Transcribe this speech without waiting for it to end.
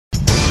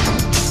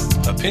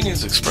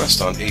opinions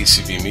expressed on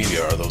ACB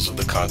Media are those of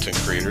the content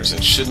creators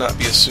and should not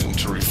be assumed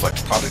to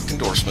reflect product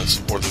endorsements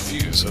or the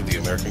views of the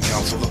American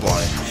Council of the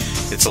Blind,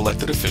 its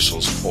elected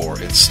officials, or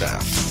its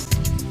staff.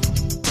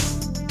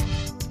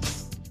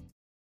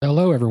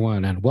 Hello,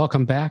 everyone, and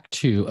welcome back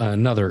to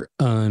another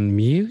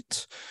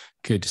Unmute.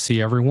 Good to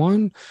see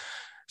everyone.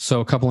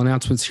 So a couple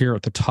announcements here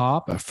at the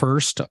top.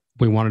 First,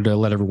 we wanted to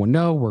let everyone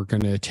know we're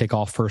going to take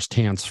all first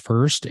hands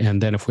first, and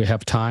then if we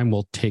have time,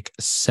 we'll take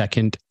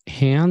second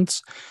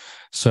hands.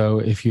 So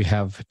if you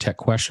have tech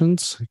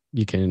questions,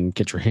 you can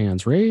get your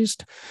hands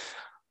raised.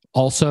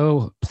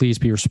 Also, please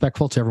be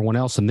respectful to everyone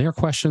else and their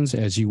questions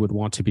as you would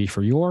want to be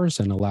for yours,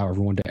 and allow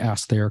everyone to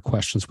ask their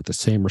questions with the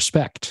same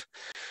respect.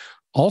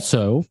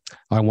 Also,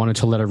 I wanted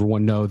to let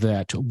everyone know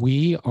that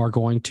we are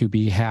going to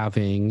be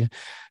having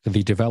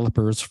the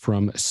developers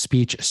from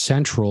Speech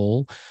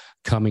Central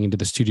coming into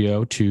the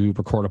studio to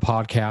record a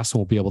podcast, and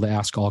we'll be able to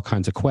ask all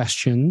kinds of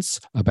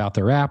questions about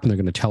their app, and they're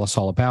going to tell us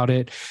all about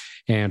it.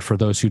 And for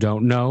those who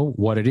don't know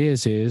what it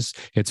is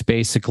it's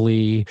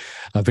basically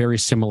a very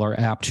similar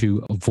app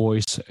to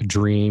Voice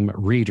Dream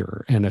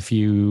Reader. And if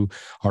you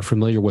are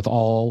familiar with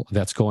all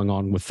that's going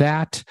on with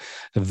that,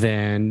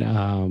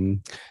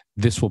 then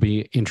this will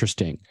be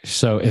interesting.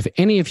 So if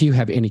any of you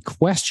have any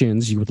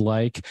questions you would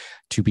like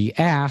to be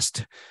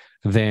asked,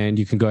 then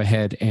you can go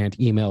ahead and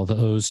email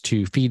those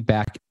to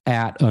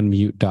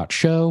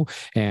feedback@unmute.show.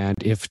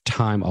 And if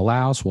time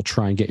allows, we'll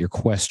try and get your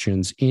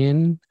questions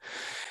in.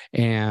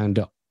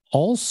 And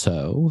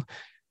also,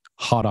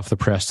 hot off the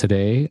press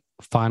today,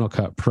 Final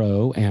Cut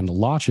Pro and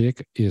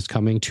Logic is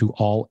coming to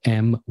all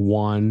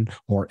M1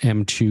 or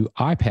M2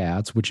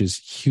 iPads, which is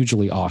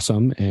hugely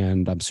awesome,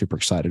 and I'm super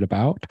excited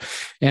about.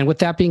 And with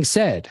that being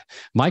said,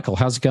 Michael,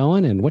 how's it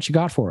going, and what you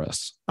got for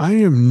us? I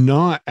am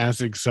not as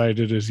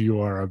excited as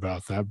you are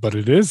about that, but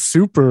it is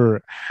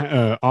super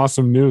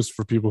awesome news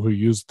for people who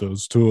use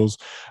those tools.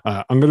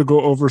 I'm going to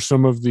go over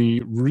some of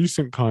the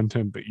recent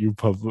content that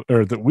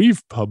that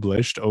we've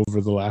published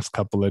over the last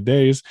couple of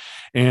days,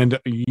 and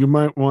you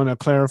might want to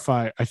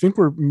clarify. I think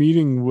we're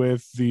meeting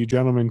with the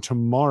gentleman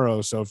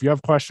tomorrow, so if you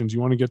have questions,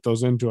 you want to get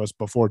those into us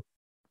before.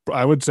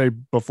 I would say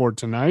before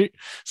tonight,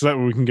 so that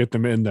we can get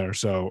them in there.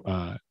 So,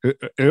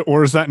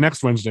 or is that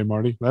next Wednesday,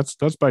 Marty? That's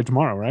by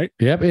tomorrow, right?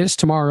 Yep, it is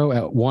tomorrow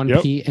at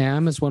 1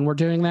 p.m. is when we're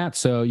doing that.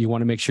 So you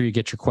want to make sure you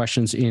get your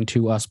questions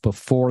into us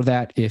before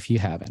that, if you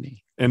have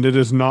any. And it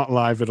is not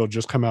live. It'll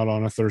just come out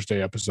on a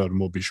Thursday episode, and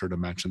we'll be sure to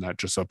mention that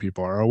just so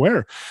people are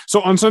aware. So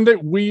on Sunday,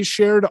 we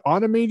shared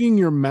automating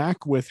your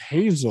Mac with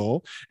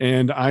Hazel,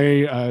 and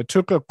I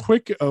took a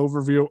quick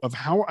overview of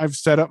how I've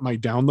set up my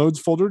downloads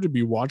folder to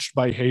be watched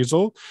by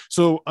Hazel.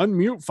 So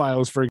Unmute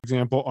files, for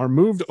example, are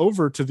moved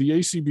over to the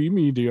ACB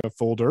Media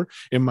folder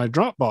in my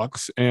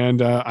Dropbox,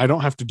 and I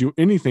don't have to do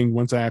anything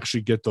once I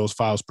actually get those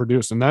files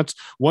produced. And that's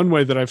one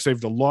way that I've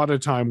saved a lot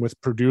of time with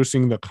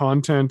producing the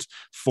content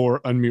for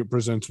Unmute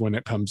Presents when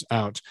it comes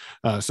out.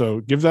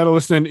 So give that a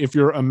listen if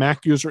you're a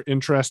Mac user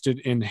interested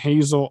in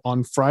Hazel.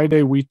 On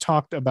Friday, we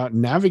talked about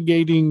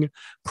navigating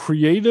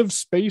creative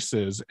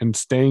spaces and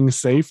staying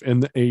safe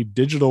in a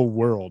digital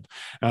world.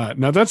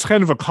 Now, that's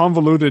kind of a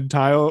convoluted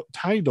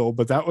title,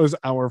 but that was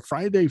our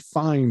Friday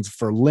finds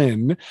for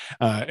Lynn.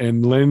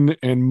 And Lynn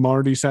and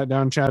Marty sat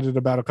down, chatted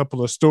about a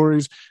couple of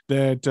stories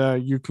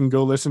that you can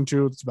go listen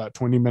to. It's about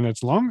 20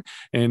 minutes long,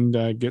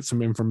 and get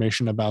some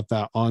information about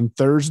that. On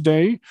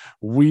Thursday,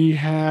 we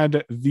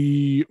had the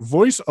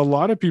voice a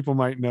lot of people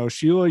might know,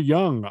 Sheila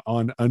Young,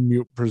 on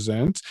Unmute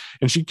Presents,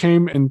 and she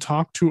came and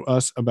talked to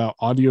us about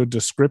audio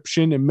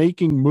description and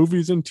making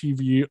movies and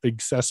TV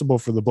accessible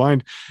for the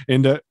blind.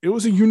 And it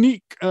was a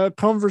unique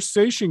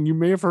conversation. You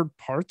may have heard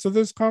parts of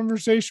this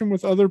conversation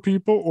with other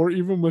people or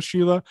even with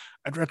Sheila.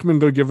 I'd recommend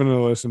go give it a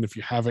listen if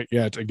you haven't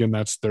yet. Again,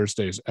 that's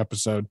Thursday's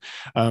episode.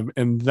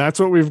 And that's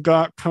what we've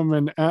got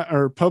coming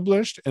or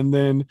published. And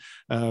then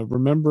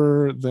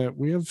remember that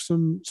we have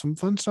some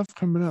fun stuff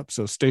coming up.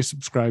 So stay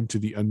subscribed to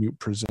the Unmute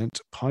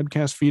Present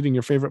podcast feed in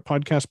your favorite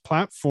podcast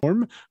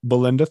platform.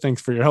 Belinda, thanks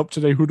for your help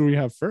today. Who do we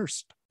have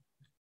first?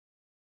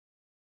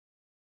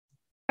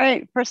 All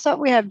right. First up,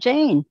 we have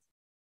Jane.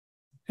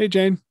 Hey,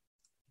 Jane.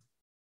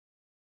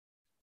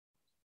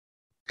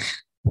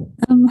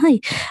 Hi.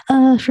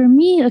 For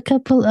me, a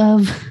couple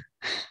of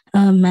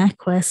Mac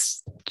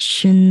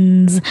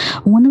questions.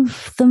 One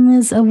of them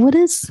is,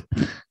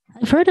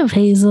 I've heard of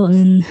Hazel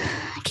and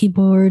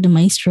Keyboard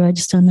Maestro. I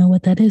just don't know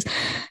what that is.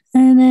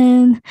 And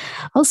then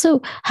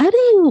also, how do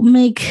you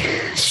make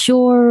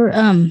sure,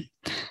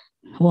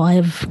 well, I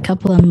have a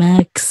couple of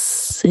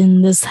Macs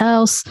in this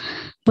house,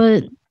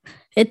 but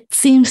it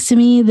seems to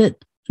me that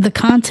the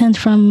content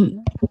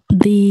from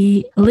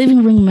the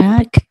living room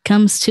Mac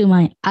comes to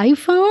my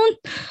iPhone.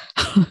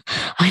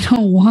 I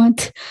don't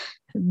want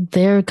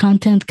their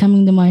content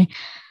coming to my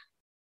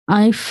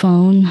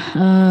iPhone.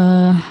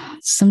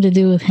 Something to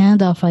do with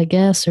handoff, I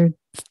guess, or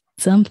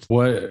something.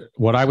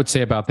 What I would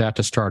say about that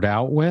to start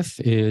out with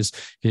is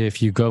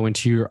if you go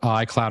into your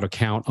iCloud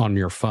account on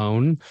your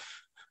phone,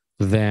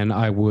 then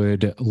I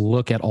would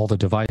look at all the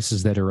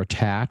devices that are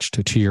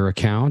attached to your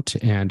account.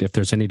 And if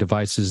there's any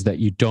devices that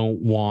you don't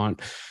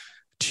want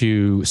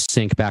to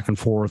sync back and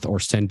forth or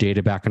send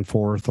data back and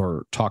forth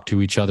or talk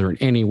to each other in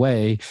any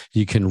way,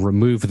 you can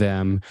remove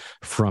them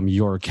from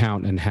your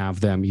account and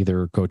have them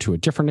either go to a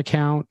different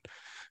account.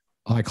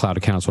 iCloud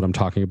account is what I'm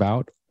talking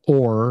about,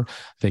 or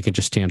they can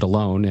just stand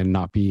alone and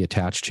not be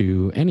attached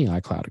to any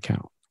iCloud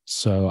account.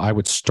 So I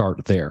would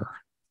start there.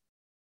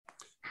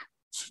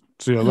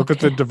 So yeah, look at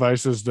the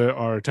devices that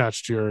are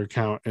attached to your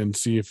account and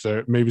see if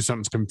there maybe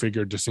something's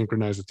configured to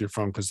synchronize with your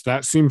phone, because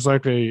that seems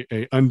like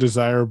a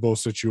undesirable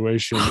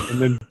situation. And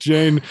then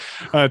Jane,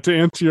 to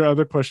answer your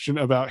other question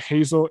about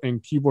Hazel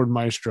and Keyboard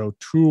Maestro,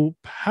 two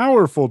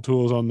powerful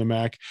tools on the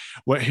Mac.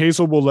 What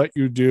Hazel will let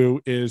you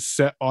do is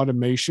set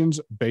automations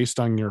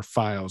based on your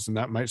files, and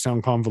that might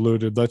sound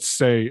convoluted. Let's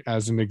say,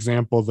 as an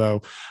example,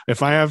 though,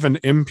 if I have an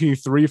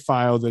MP3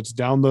 file that's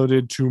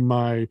downloaded to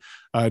my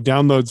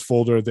downloads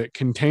folder that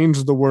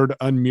contains the word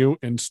unmute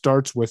and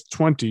starts with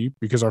 20,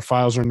 because our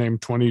files are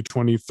named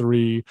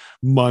 2023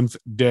 month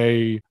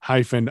day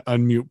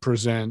 -unmute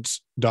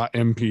presents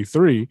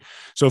 .mp3.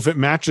 So if it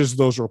matches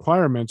those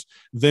requirements,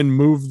 then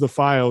move the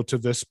file to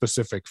this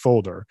specific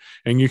folder.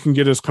 And you can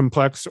get as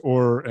complex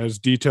or as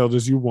detailed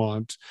as you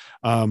want.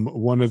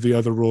 One of the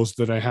other rules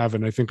that I have,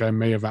 and I think I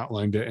may have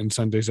outlined it in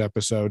Sunday's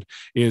episode,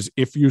 is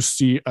if you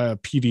see a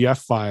PDF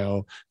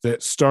file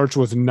that starts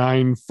with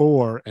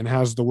 9.4 and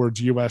has the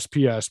words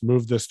USPS,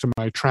 move this to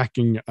my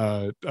tracking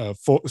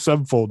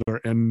subfolder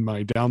in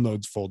my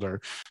downloads folder.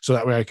 So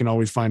that way I can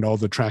always find all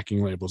the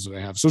tracking labels that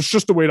I have. So it's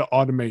just a way to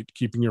automate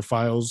keeping your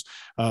files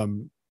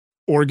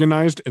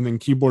organized, and then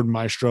Keyboard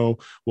Maestro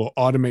will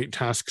automate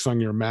tasks on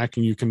your Mac,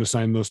 and you can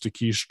assign those to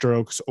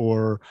keystrokes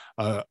or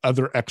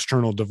other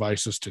external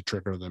devices to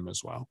trigger them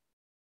as well.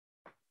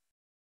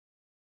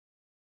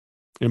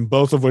 And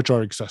both of which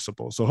are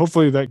accessible. So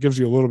hopefully that gives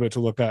you a little bit to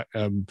look at.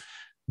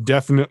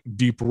 Definite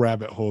deep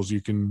rabbit holes you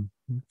can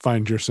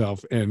find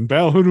yourself in.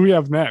 Belle, who do we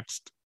have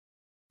next?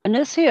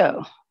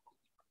 Anicio.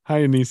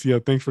 Hi,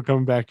 Anicio. Thanks for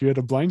coming back. You had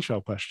a blind shell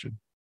question.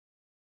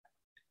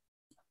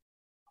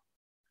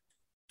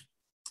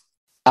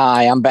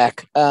 Hi, I'm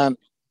back.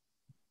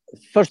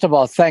 First of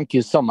all, thank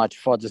you so much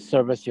for the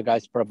service you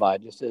guys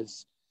provide.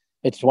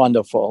 It's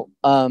wonderful.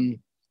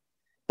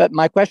 But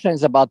my question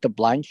is about the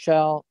blind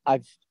shell.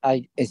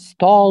 I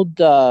installed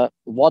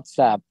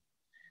WhatsApp,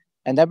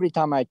 and every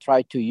time I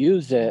try to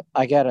use it,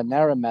 I get an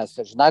error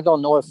message. And I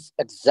don't know if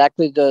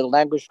exactly the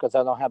language, because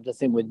I don't have the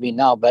thing with me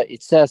now, but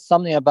it says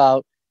something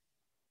about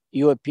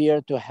you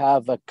appear to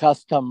have a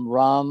custom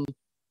ROM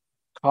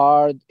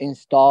card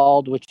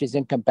installed, which is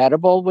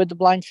incompatible with the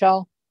blind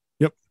shell.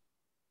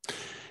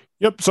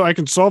 Yep. So I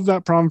can solve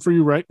that problem for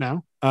you right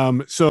now.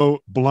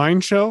 So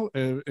Blind Shell,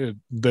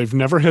 they've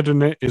never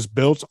hidden it, is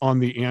built on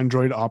the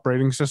Android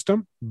operating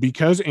system.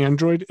 Because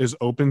Android is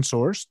open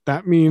source,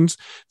 that means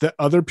that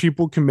other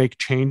people can make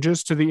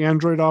changes to the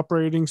Android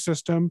operating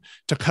system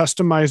to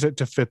customize it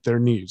to fit their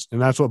needs. And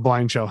that's what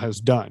Blind Shell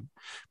has done.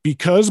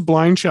 Because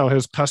Blind Shell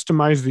has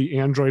customized the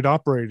Android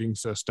operating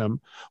system,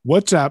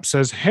 WhatsApp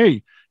says,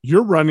 hey,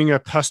 you're running a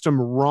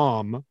custom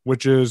ROM,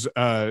 which is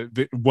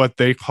what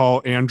they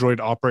call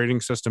Android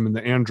operating system in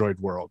the Android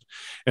world.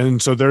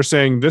 And so they're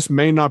saying this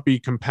may not be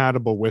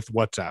compatible with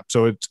WhatsApp.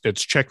 So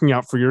it's checking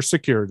out for your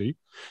security.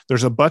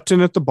 There's a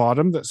button at the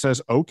bottom that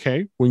says,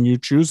 okay, when you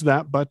choose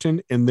that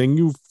button and then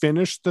you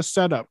finish the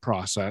setup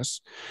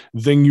process,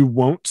 then you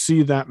won't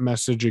see that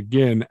message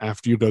again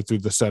after you go through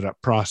the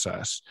setup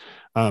process.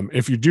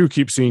 If you do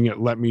keep seeing it,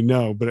 let me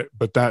know,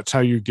 but that's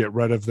how you get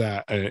rid of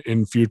that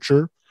in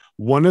future.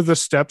 One of the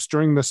steps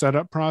during the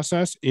setup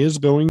process is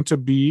going to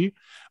be,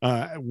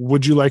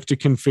 would you like to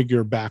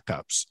configure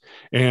backups?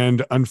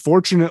 And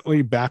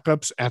unfortunately,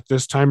 backups at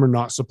this time are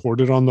not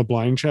supported on the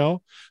Blind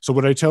Shell. So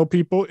what I tell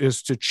people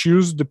is to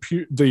choose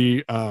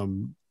the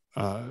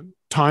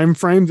time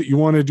frame that you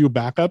want to do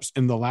backups,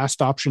 and the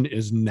last option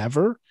is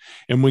never.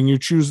 And when you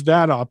choose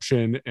that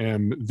option,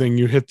 then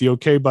you hit the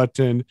OK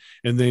button,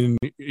 and then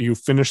you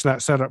finish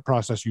that setup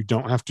process. You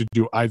don't have to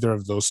do either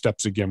of those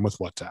steps again with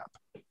WhatsApp.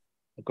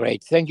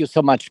 Great. Thank you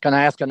so much. Can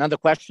I ask another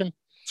question?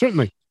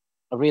 Certainly.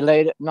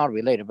 Not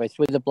related, but it's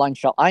with the Blind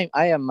Shell. I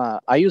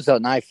use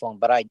an iPhone,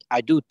 but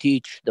I do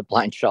teach the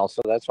Blind Shell,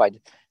 so that's why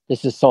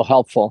this is so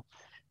helpful.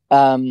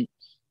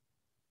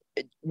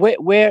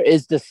 Where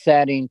is the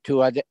setting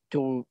to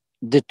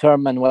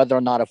determine whether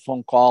or not a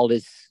phone call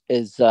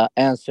is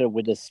answered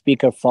with a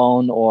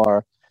speakerphone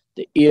or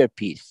the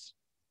earpiece?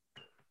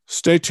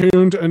 Stay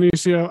tuned,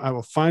 Anicio. I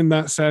will find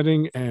that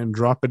setting and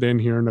drop it in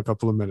here in a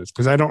couple of minutes,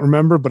 because I don't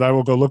remember, but I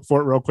will go look for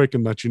it real quick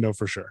and let you know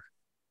for sure.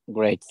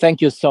 Great.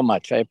 Thank you so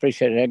much. I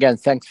appreciate it. Again,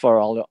 thanks for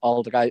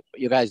all the guys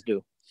you guys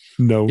do.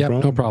 No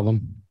problem. No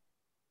problem.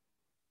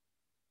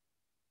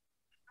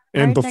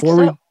 And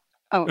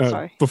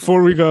Right,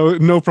 before we go,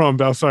 no problem,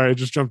 Belle. Sorry, I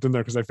just jumped in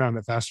there because I found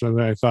it faster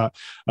than I thought.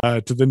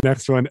 To the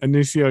next one,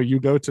 Anicio, you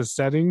go to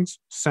settings,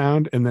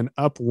 sound, and then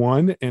up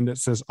one, and it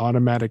says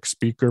automatic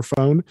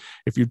speakerphone.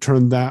 If you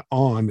turn that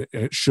on,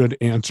 it should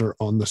answer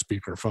on the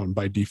speakerphone.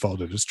 By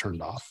default, it is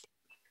turned off.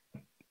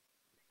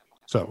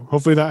 So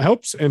hopefully that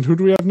helps. And who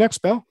do we have next,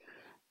 Belle?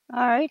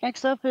 All right,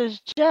 next up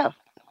is Jeff.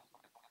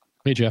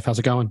 Hey, Jeff, how's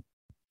it going?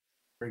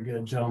 Very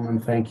good,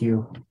 gentlemen. Thank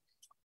you.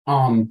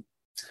 So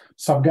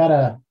I've got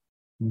a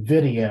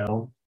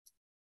video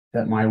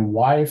that my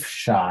wife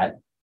shot,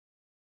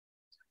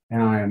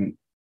 and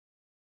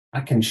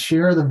I can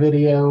share the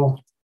video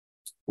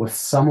with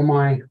some of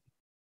my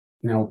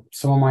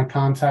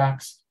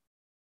contacts,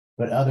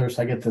 but others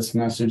I get this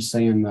message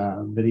saying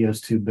the video's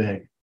too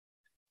big.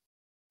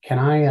 Can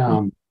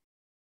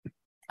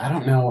I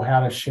don't know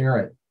how to share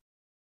it.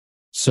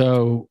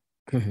 So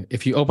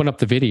if you open up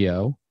the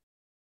video,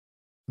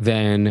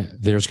 then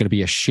there's going to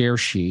be a share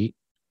sheet.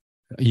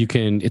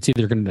 It's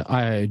either going to,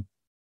 I'm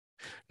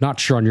not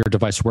sure on your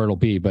device where it'll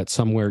be, but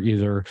somewhere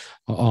either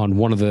on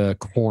one of the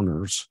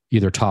corners,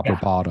 either top or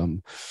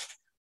bottom.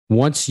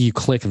 Once you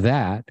click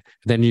that,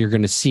 then you're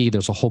going to see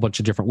there's a whole bunch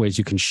of different ways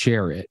you can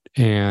share it.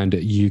 And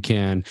you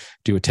can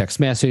do a text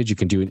message, you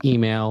can do an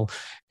email,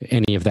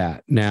 any of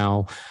that.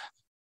 Now,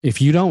 if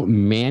you don't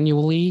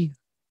manually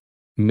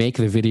make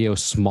the video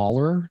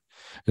smaller,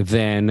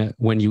 then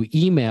when you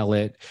email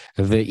it,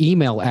 the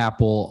email app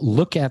will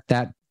look at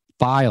that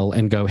file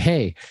and go,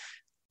 hey,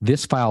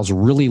 this file's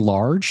really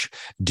large.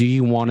 Do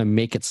you want to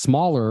make it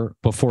smaller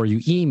before you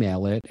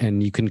email it?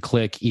 And you can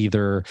click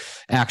either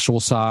actual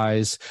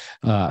size,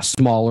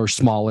 smaller,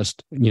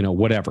 smallest,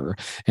 whatever.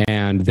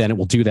 And then it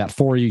will do that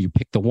for you. You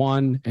pick the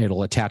one,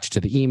 it'll attach to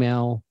the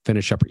email,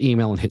 finish up your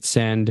email and hit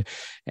send.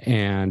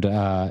 And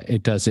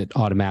it does it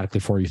automatically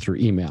for you through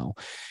email.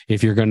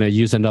 If you're going to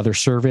use another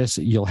service,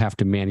 you'll have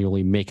to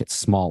manually make it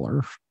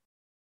smaller.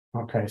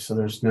 Okay, so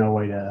there's no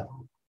way to,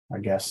 I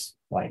guess,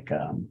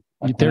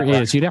 there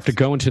is. You'd have to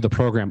go into the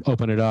program,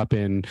 open it up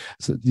in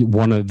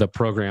one of the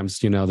programs,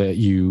 that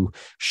you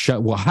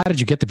shut. Well, how did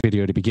you get the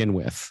video to begin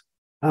with?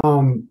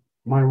 My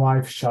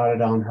wife shot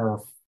it on her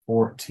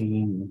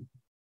 14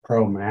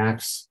 Pro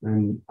Max,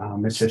 and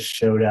it just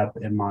showed up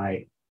in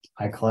my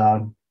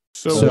iCloud.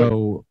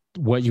 So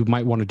what you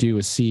might want to do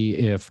is see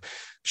if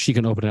she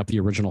can open up the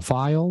original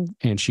file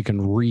and she can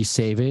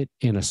resave it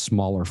in a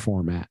smaller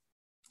format.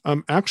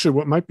 Actually,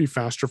 what might be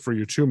faster for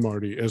you too,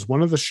 Marty, is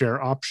one of the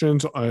share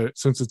options,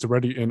 since it's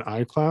already in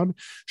iCloud,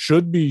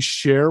 should be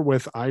share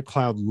with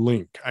iCloud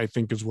link, I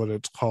think is what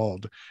it's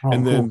called.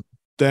 And then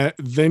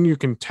then you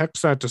can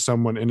text that to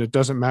someone, and it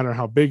doesn't matter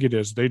how big it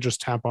is. They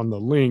just tap on the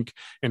link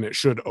and it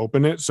should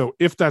open it. So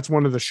if that's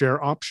one of the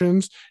share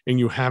options and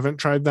you haven't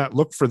tried that,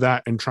 look for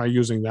that and try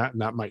using that,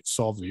 and that might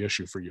solve the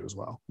issue for you as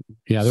well.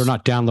 Yeah, they're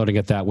not downloading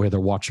it that way.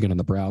 They're watching it in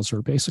the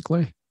browser,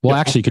 basically. Well,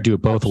 actually, you could do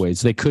it both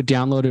ways. They could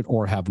download it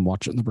or have them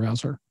watch it in the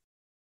browser.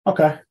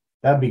 Okay,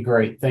 that'd be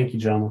great. Thank you,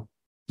 gentlemen.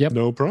 Yep.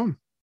 No problem.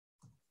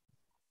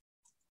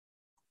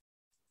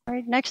 All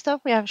right, next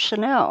up we have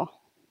Chanel.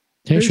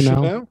 Hey,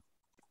 Chanel.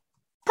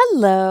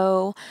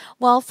 Hello.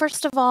 Well,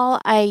 first of all,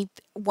 I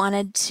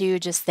wanted to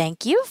just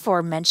thank you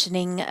for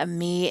mentioning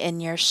me in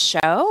your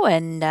show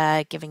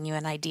and giving you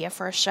an idea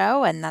for a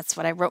show. And that's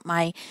what I wrote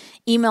my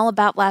email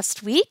about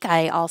last week.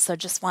 I also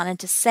just wanted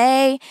to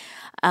say,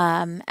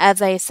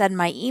 as I said in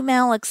my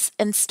email,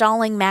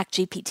 installing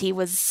MacGPT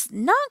was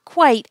not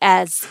quite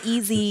as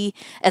easy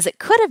as it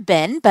could have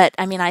been, but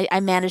I mean, I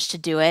managed to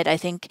do it. I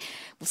think it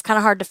was kind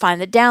of hard to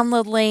find the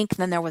download link.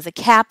 Then there was a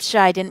CAPTCHA.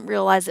 I didn't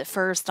realize it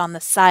first on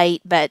the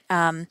site, but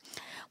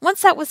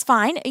once that was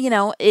fine,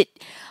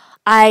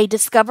 I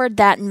discovered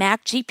that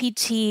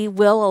MacGPT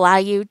will allow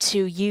you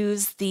to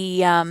use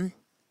the,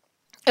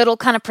 it'll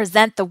kind of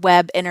present the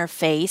web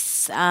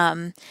interface.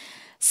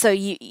 So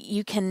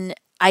you can,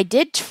 I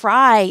did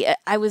try,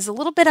 I was a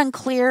little bit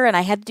unclear and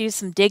I had to do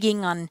some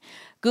digging on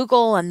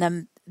Google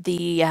and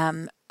the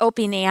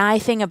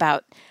OpenAI thing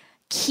about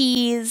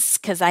keys,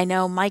 because I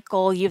know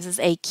Michael uses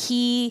a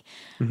key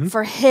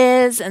for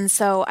his. And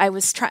so I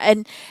was trying,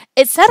 and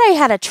it said I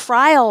had a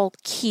trial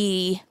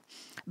key,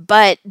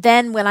 but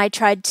then when I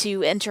tried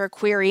to enter a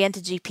query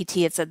into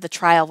GPT, it said the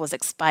trial was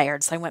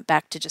expired. So I went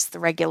back to just the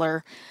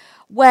regular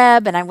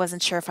web, and I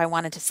wasn't sure if I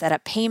wanted to set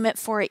up payment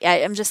for it.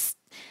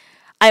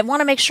 I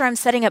want to make sure I'm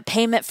setting up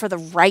payment for the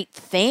right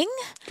thing.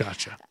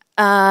 Gotcha.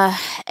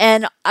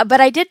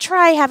 But I did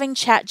try having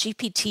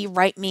ChatGPT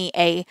write me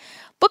a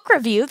book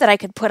review that I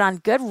could put on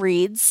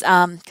Goodreads,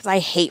 because I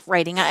hate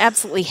writing. I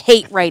absolutely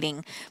hate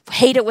writing.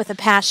 Hate it with a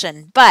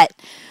passion. But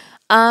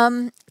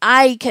I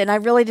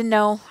really didn't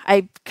know.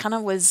 I kind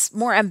of was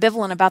more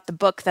ambivalent about the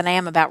book than I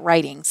am about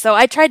writing. So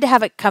I tried to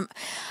have it come.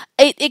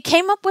 It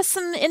came up with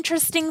some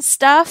interesting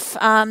stuff.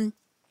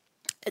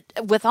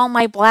 With all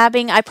my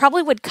blabbing, I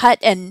probably would cut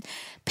and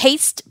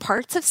paste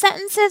parts of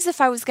sentences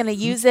if I was going to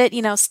use it,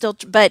 still.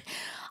 But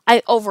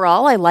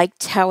overall, I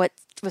liked how it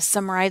was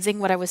summarizing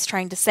what I was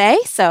trying to say.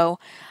 So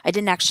I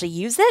didn't actually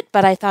use it,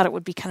 but I thought it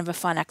would be kind of a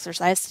fun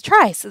exercise to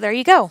try. So there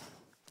you go.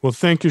 Well,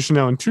 thank you,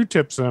 Chanel. And 2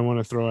 tips that I want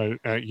to throw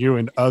at you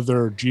and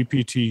other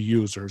GPT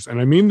users. And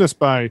I mean this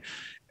by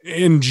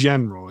in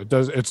general.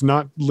 It's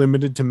not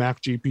limited to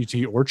Mac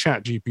GPT or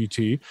Chat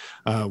GPT.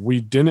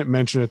 We didn't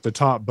mention at the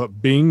top,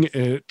 but Bing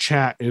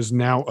Chat is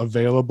now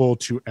available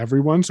to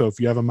everyone. So if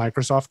you have a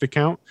Microsoft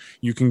account,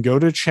 you can go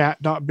to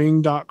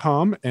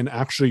chat.bing.com and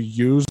actually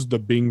use the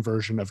Bing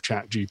version of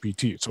Chat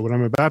GPT. So what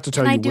I'm about to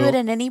tell you, Can I do it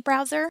in any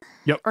browser?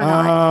 Yep. Or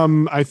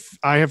not?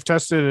 I have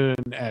tested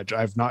it in Edge.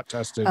 I've not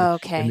tested.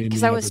 Okay,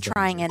 because I was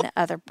trying in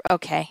other.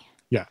 Okay.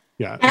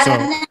 Yeah.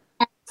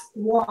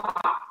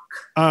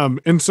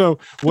 And so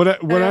what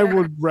I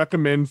would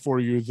recommend for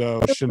you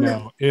though,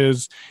 Chanel,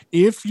 is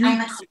if you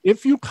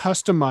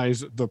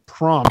customize the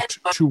prompt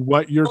to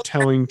what you're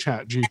telling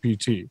Chat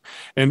GPT,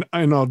 and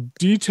I'll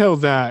detail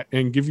that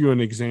and give you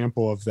an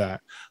example of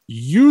that.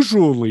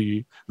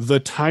 Usually the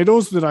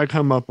titles that I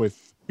come up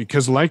with,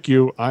 because like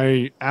you,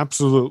 I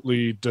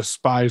absolutely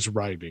despise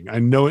writing. I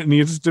know it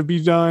needs to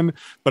be done,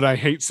 but I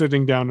hate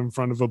sitting down in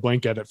front of a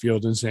blank edit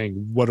field and saying,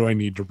 what do I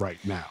need to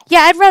write now?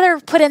 Yeah, I'd rather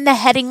put in the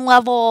heading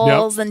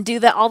levels and do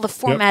all the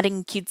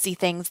formatting cutesy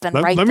things than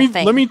write the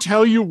thing. Let me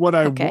tell you what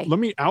let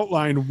me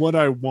outline what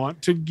I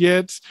want to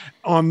get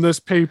on this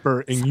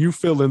paper, and you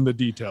fill in the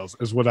details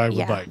is what I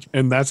would like.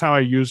 And that's how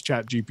I use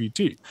Chat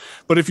GPT.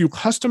 But if you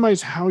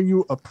customize how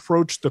you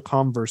approach the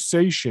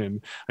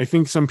conversation, I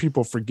think some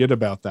people forget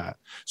about that.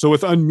 So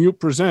with Unmute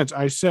Presents,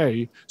 I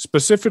say,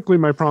 specifically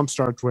my prompt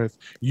starts with,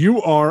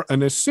 you are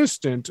an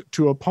assistant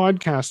to a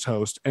podcast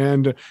host,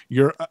 and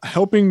you're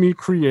helping me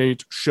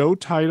create show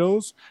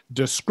titles,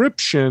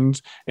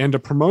 descriptions, and a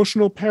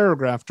promotional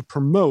paragraph to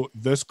promote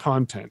this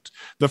content.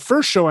 The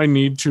first show I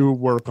need to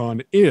work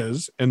on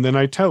is, and then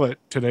I tell it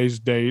today's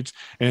date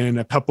and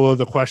a couple of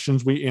the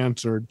questions we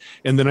answered,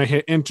 and then I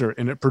hit enter,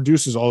 and it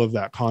produces all of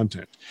that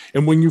content.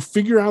 And when you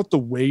figure out the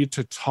way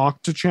to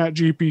talk to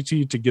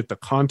ChatGPT to get the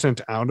content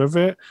out of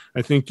it,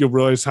 I think you'll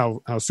realize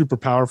how super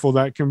powerful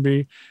that can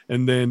be.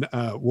 And then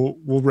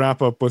we'll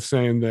wrap up with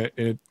saying that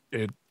it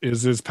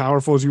is as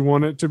powerful as you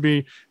want it to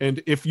be.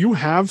 And if you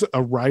have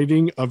a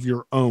writing of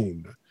your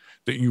own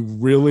that you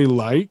really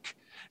like,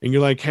 and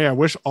you're like, hey, I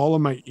wish all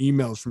of my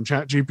emails from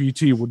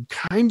ChatGPT would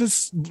kind of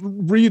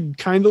read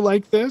kind of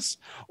like this,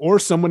 or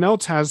someone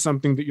else has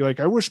something that you're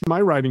like, I wish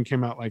my writing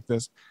came out like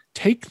this,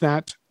 take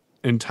that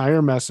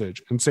entire message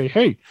and say,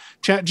 hey,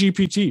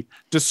 ChatGPT,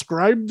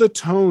 describe the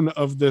tone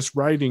of this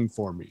writing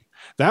for me.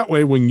 That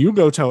way, when you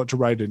go tell it to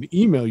write an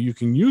email, you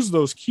can use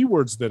those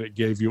keywords that it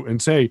gave you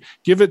and say,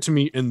 give it to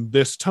me in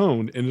this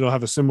tone, and it'll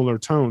have a similar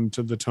tone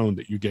to the tone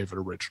that you gave it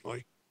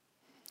originally.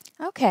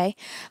 Okay.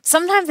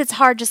 Sometimes it's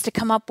hard just to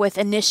come up with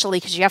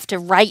initially because you have to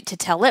write to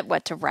tell it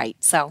what to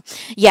write. So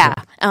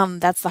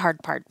that's the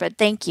hard part, but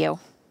thank you.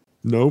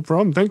 No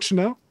problem. Thanks,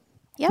 Chanel.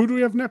 Yep. Who do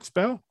we have next,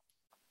 Belle?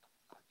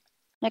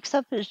 Next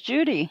up is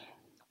Judy.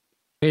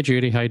 Hey,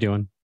 Judy. How you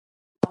doing?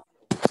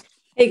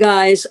 Hey,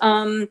 guys.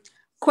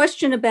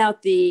 Question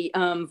about the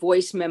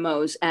Voice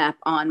Memos app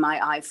on my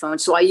iPhone.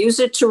 So I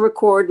use it to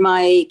record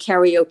my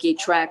karaoke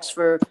tracks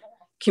for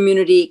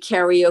community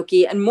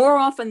karaoke. And more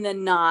often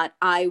than not,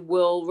 I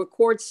will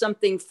record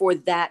something for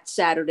that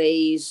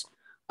Saturday's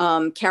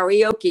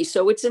karaoke.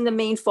 So it's in the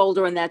main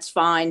folder and that's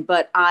fine.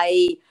 But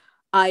I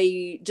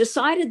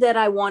decided that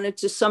I wanted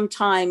to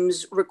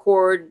sometimes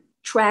record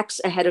tracks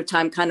ahead of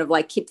time, kind of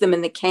like keep them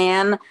in the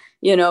can,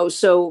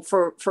 so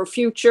for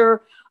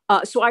future.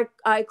 So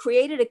I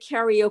created a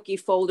karaoke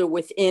folder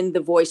within the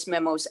Voice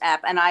Memos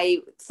app. And I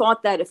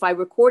thought that if I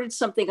recorded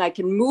something, I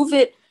can move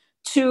it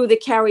to the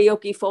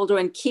karaoke folder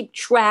and keep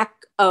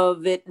track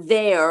of it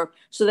there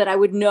so that I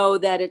would know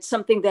that it's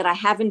something that I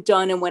haven't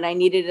done. And when I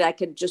needed it, I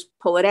could just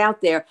pull it out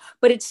there.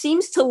 But it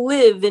seems to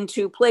live in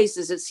two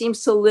places. It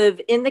seems to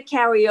live in the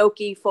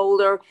karaoke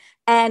folder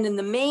and in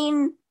the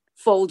main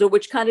folder,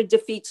 which kind of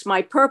defeats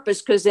my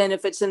purpose, because then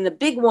if it's in the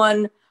big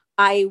one,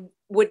 I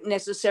wouldn't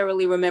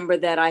necessarily remember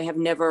that I have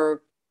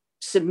never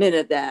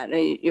submitted that.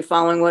 You're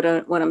following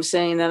what I'm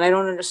saying? And I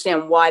don't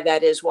understand why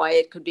that is, why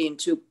it could be in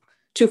two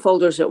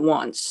folders at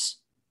once.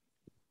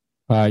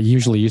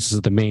 Usually uses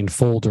the main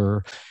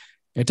folder.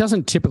 It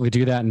doesn't typically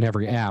do that in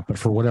every app, but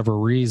for whatever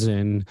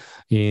reason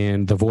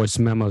in the Voice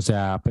Memos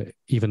app,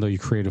 even though you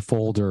create a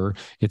folder,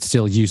 it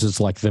still uses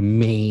like the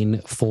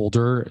main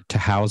folder to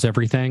house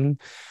everything.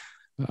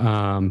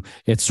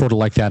 It's sort of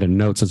like that in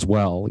Notes as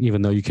well.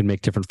 Even though you can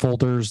make different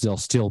folders, there'll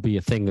still be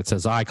a thing that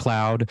says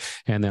iCloud,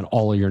 and then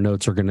all of your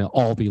notes are going to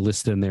all be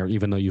listed in there,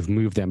 even though you've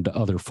moved them to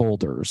other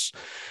folders.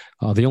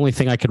 The only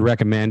thing I could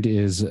recommend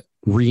is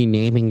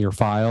renaming your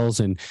files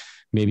and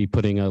maybe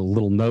putting a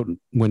little note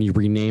when you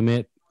rename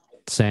it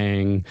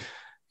saying,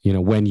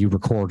 when you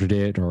recorded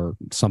it or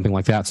something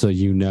like that, so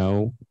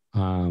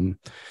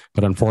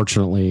but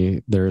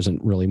unfortunately, there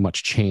isn't really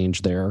much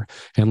change there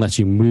unless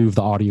you move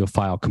the audio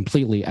file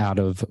completely out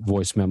of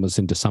Voice Memos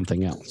into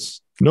something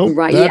else. Nope.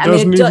 Right. That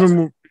doesn't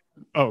even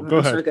Oh, go I'm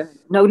ahead. sorry, go ahead.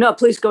 No,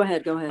 please go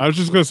ahead. Go ahead. I was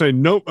just going to say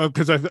nope,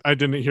 because I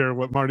didn't hear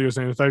what Marty was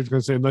saying. I thought he was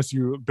going to say unless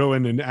you go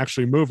in and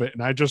actually move it.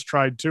 And I just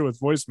tried too with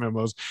voice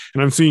memos,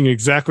 and I'm seeing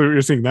exactly what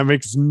you're saying. That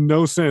makes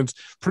no sense.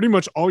 Pretty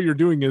much all you're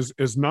doing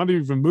is not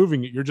even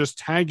moving it. You're just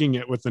tagging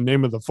it with the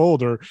name of the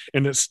folder,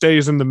 and it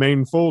stays in the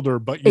main folder.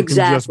 But you can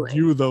just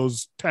view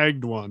those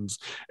tagged ones,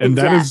 and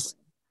that is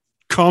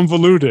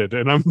convoluted.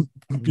 And I'm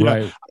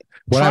right.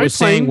 What I was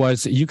saying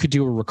was you could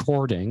do a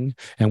recording,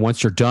 and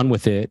once you're done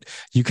with it,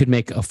 you could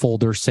make a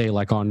folder, say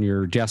like on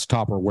your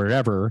desktop or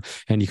wherever,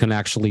 and you can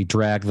actually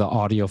drag the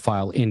audio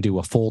file into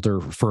a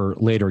folder for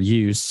later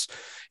use.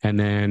 And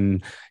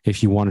then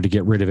if you wanted to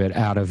get rid of it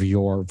out of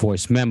your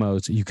voice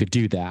memos, you could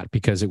do that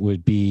because it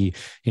would be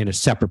in a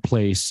separate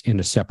place in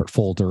a separate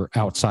folder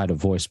outside of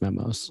voice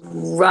memos.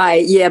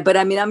 Right. Yeah. But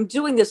I mean, I'm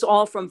doing this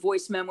all from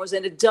voice memos,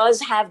 and it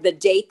does have the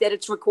date that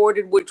it's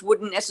recorded, which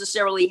wouldn't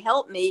necessarily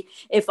help me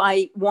if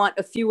I want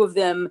a few of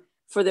them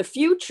for the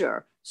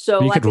future.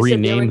 So you could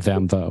rename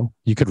them, though.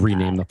 You could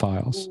rename the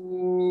files.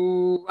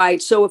 Right.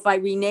 So if I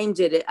renamed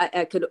it,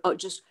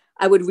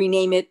 I would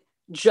rename it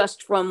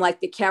just from like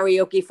the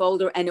karaoke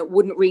folder, and it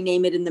wouldn't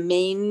rename it in the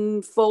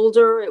main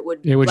folder. It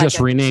would just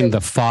rename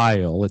the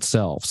file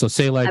itself. So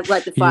say like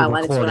you're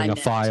recording a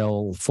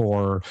file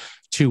for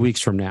 2 weeks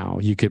from now,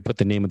 you could put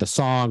the name of the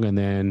song, and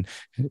then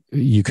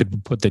you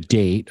could put the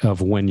date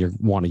of when you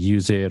want to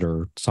use it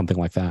or something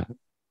like that.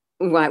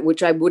 Right,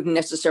 which I wouldn't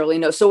necessarily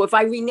know. So if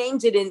I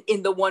renamed it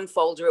in the one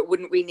folder, it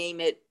wouldn't rename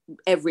it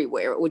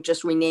everywhere. It would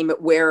just rename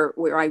it where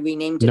I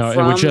renamed it from. No,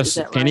 it would just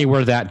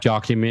anywhere that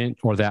document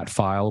or that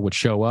file would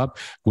show up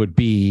would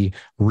be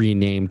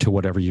renamed to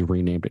whatever you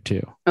renamed it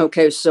to.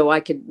 Okay, so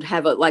I could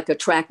have a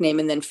track name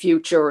and then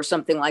future or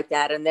something like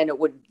that, and then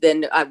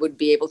I would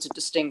be able to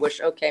distinguish.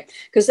 Okay,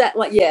 because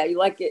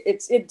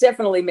it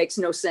definitely makes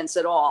no sense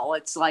at all.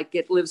 It's like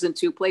it lives in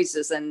two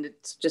places, and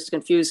it's just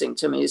confusing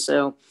to me.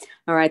 So,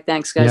 all right,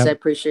 thanks, guys. Yep. I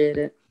appreciate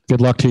it. Good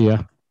luck to you.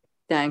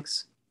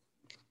 Thanks.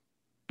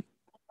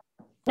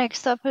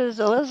 Next up is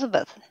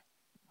Elizabeth.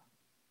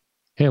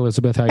 Hey,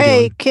 Elizabeth, how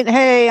you doing?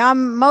 Hey,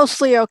 I'm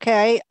mostly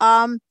okay.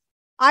 I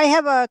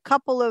have a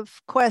couple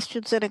of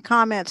questions and a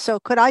comment. So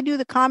could I do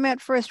the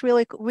comment first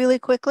really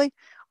quickly?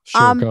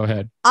 Sure, go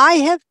ahead. I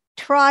have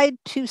tried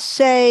to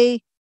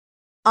say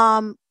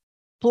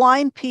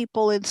blind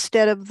people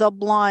instead of the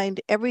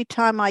blind every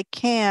time I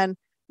can,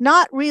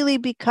 not really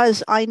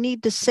because I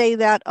need to say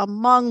that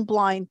among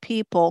blind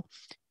people,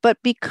 but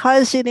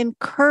because it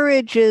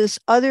encourages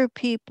other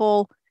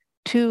people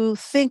to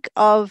think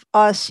of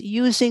us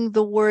using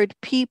the word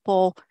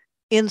people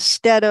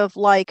instead of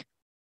like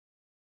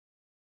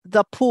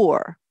the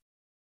poor,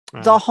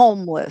 the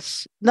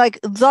homeless, like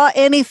the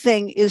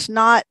anything is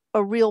not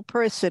a real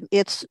person.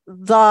 It's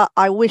the,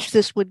 I wish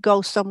this would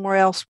go somewhere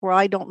else where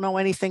I don't know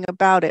anything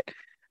about it.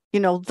 You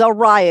know, the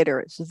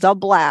rioters, the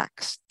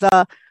blacks,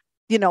 the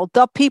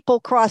people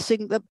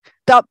crossing the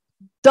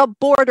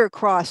border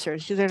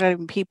crossers. They're not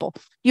even people.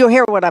 You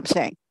hear what I'm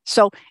saying?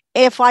 So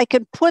if I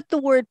can put the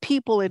word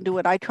people into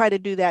it, I try to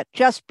do that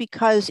just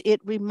because it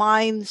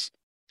reminds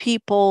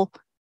people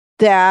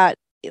that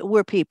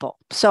we're people.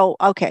 So,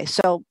 okay,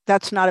 so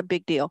that's not a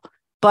big deal,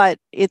 but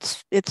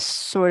it's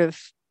sort of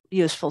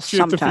useful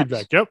sometimes. It's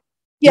feedback. Yep.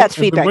 Yeah, it's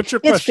feedback. What's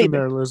your question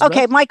there, Elizabeth?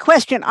 Okay, my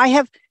question.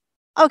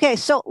 Okay,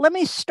 so let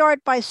me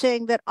start by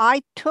saying that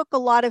I took a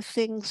lot of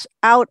things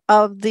out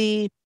of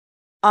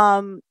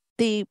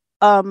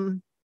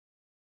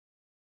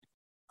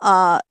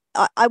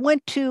I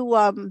went to,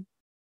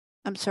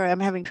 I'm sorry, I'm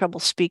having trouble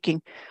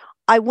speaking.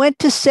 I went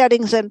to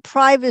settings and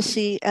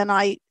privacy, and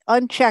I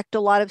unchecked a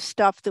lot of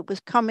stuff that was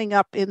coming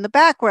up in the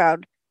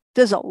background.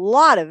 There's a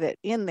lot of it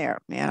in there,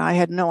 man. I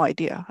had no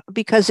idea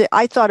because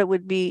I thought it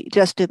would be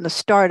just in the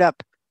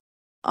startup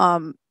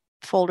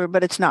folder,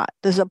 but it's not.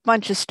 There's a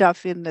bunch of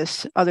stuff in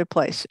this other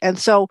place. And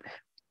so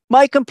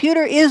my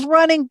computer is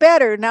running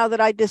better now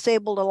that I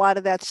disabled a lot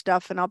of that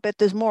stuff, and I'll bet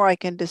there's more I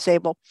can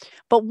disable.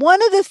 But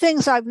one of the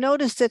things I've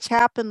noticed that's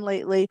happened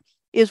lately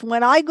is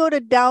when I go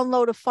to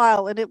download a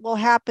file, and it will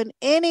happen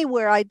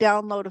anywhere I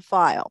download a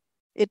file.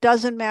 It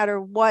doesn't matter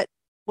what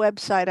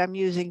website I'm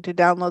using to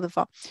download the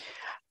file.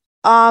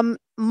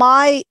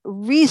 My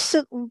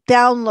recent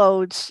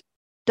downloads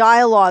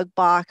dialog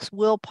box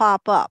will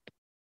pop up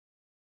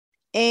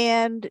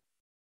and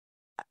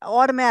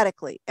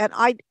automatically. And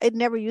it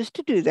never used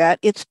to do that.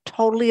 It's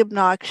totally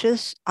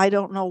obnoxious. I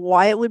don't know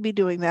why it would be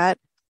doing that.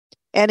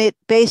 And it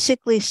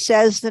basically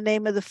says the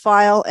name of the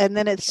file, and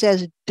then it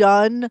says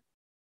done,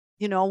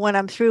 when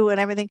I'm through and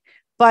everything.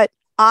 But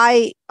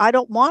I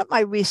don't want my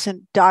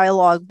recent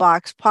dialog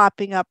box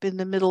popping up in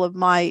the middle of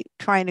my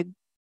trying to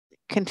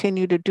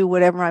continue to do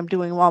whatever I'm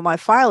doing while my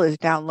file is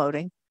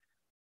downloading.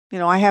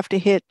 I have to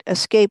hit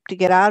escape to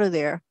get out of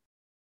there.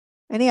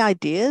 Any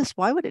ideas?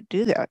 Why would it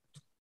do that?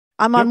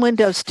 I'm on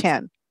Windows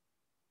 10.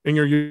 And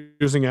you're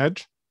using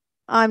Edge?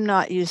 I'm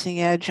not using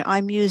Edge.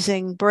 I'm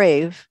using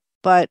Brave,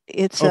 but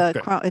it's a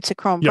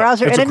Chrome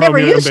browser, and it never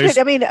used it.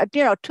 I mean,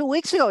 2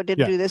 weeks ago it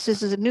didn't do this.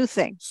 This is a new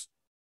thing.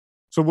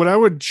 So what I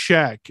would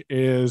check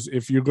is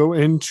if you go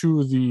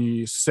into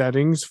the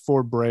settings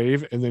for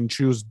Brave and then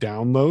choose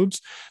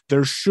downloads,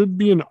 there should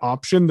be an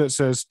option that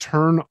says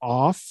turn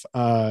off.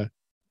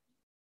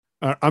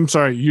 I'm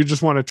sorry, you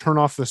just want to turn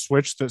off the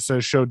switch that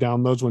says show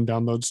downloads when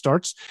download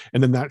starts,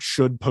 and then that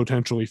should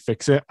potentially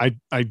fix it.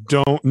 I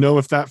don't know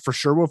if that for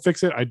sure will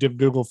fix it. I did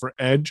Google for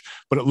Edge,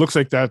 but it looks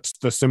like that's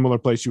the similar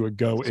place you would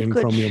go in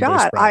good Chromium.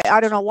 Shot.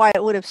 I don't know why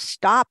it would have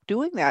stopped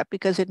doing that,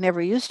 because it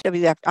never used to. I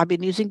mean, I've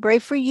been using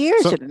Brave for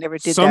years and it never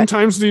did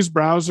sometimes these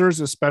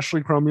browsers,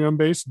 especially Chromium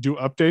based, do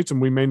updates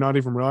and we may not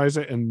even realize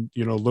it. And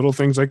little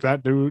things like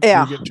that do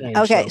get changed.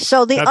 Okay,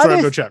 so that's where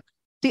I go check.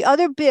 The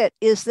other bit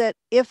is that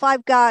if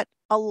I've got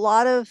a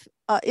lot of,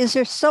 is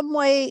there some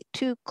way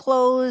to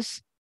close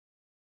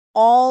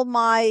all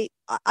my,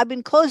 I've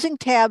been closing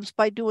tabs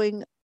by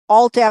doing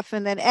Alt F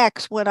and then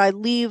X when I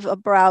leave a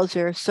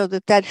browser, so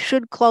that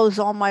should close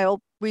all my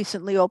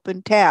recently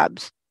opened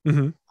tabs.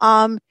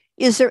 Mm-hmm.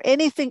 Is there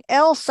anything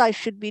else I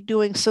should be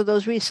doing so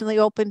those recently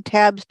opened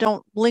tabs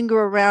don't linger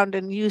around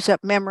and use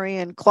up memory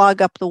and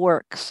clog up the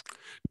works?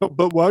 No,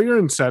 but while you're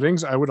in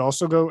settings, I would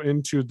also go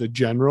into the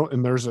general,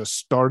 and there's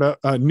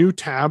a new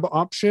tab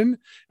option,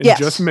 and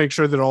just make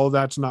sure that all of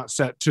that's not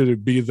set to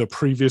be the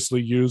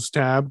previously used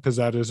tab, because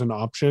that is an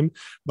option.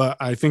 But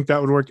I think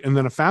that would work. And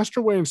then a faster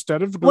way,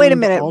 instead of going, wait a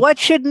minute, what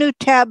should new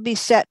tab be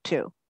set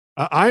to?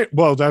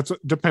 Well, that's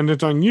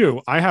dependent on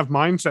you. I have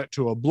mine set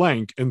to a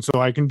blank, and so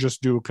I can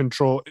just do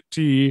Control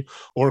T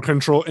or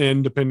Control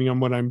N depending on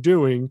what I'm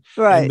doing,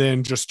 and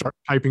then just start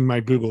typing my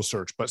Google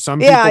search. But some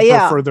people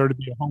prefer there to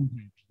be a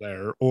homepage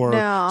there, or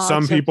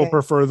some people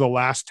prefer the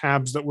last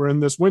tabs that were in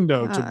this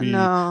window to be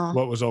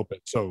what was open.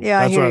 So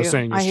that's what I was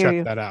saying, is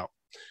check that out.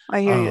 I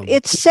hear you.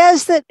 It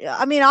says that,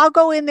 I mean, I'll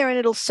go in there and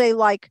it'll say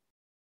like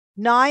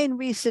 9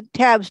 recent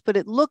tabs, but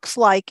it looks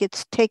like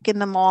it's taken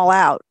them all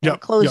out and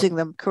closing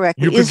them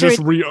correctly. You could just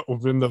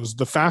reopen those.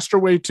 The faster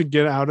way to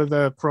get out of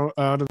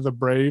the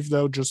Brave,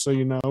 though, just so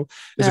you know,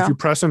 is if you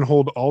press and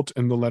hold Alt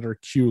and the letter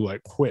Q,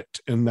 like quit,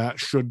 and that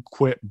should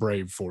quit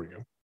Brave for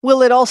you.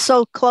 Will it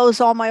also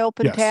close all my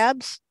open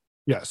tabs?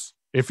 Yes.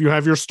 If you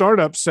have your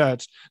startup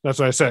set, that's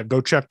what I said.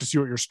 Go check to see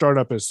what your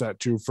startup is set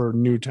to for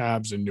new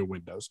tabs and new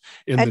windows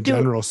in the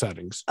general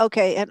settings.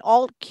 Okay, and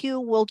Alt Q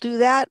will do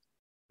that.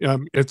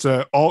 It's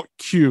a Alt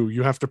Q.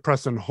 You have to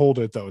press and hold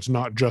it, though. It's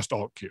not just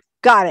Alt Q.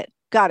 Got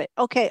it.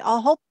 Okay,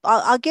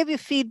 I'll give you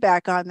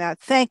feedback on that.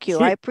 Thank you.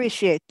 Sweet. I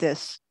appreciate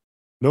this.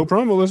 No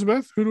problem,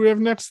 Elizabeth. Who do we have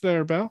next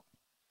there, Belle?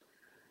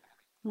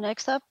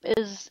 Next up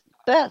is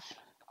Beth.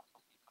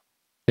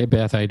 Hey,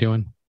 Beth, how you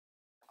doing?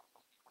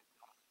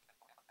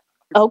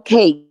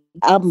 Okay,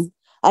 I'm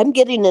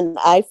getting an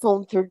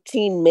iPhone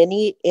 13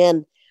 mini,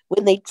 and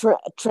when they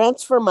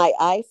transfer my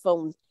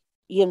iPhone,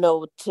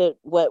 to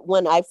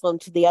one iPhone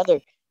to the other,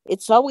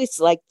 it's always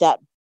like that.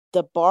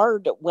 The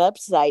Bard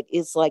website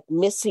is like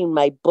missing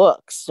my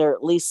books, or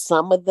at least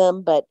some of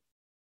them. But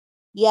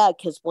yeah,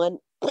 because one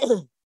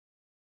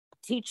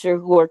teacher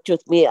who worked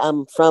with me,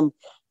 from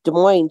Des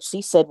Moines,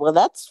 she said, "Well,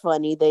 that's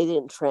funny. They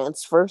didn't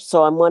transfer."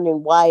 So I'm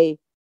wondering why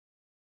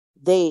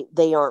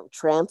they aren't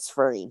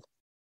transferring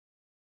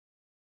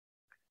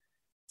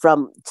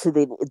to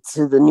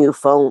the new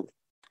phone.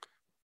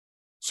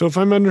 So if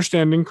I'm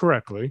understanding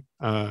correctly,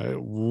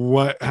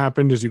 what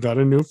happened is you got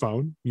a new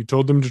phone, you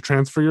told them to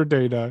transfer your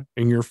data,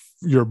 and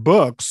your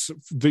books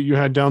that you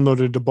had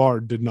downloaded to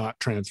Bard did not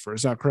transfer.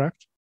 Is that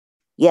correct?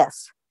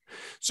 Yes.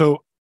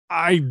 So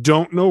I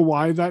don't know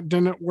why that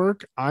didn't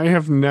work. I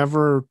have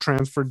never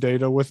transferred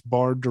data with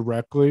Bard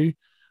directly.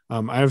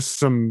 I have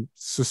some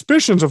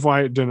suspicions of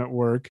why it didn't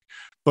work.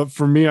 But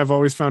for me, I've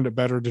always found it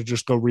better to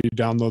just go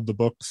re-download the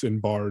books in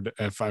Bard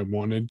if I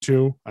wanted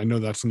to. I know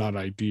that's not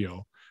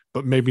ideal,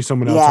 but maybe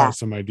someone else has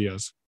some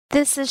ideas.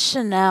 This is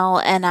Chanel,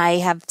 and I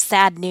have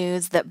sad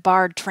news that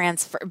Bard,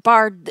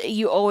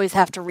 you always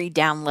have to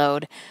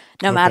re-download.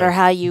 No matter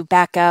how you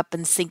back up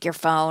and sync your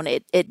phone,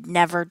 it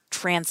never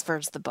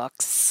transfers the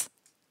books.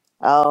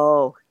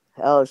 Oh,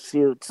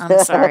 shoot.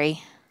 I'm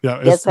sorry. Yeah,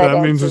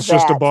 that means it's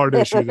just a Bard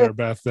issue there,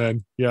 Beth,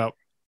 then. Yeah.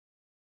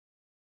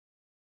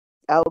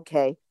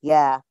 Okay,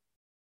 yeah.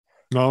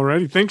 All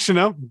righty. Thanks,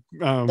 Chanel.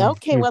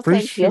 Okay, well,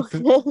 thank you.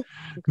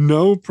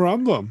 No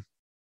problem.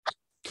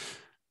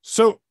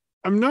 So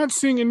I'm not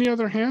seeing any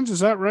other hands. Is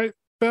that right,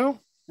 Belle?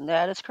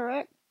 That is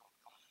correct.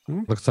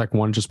 Looks like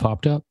one just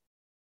popped up.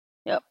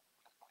 Yep,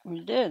 we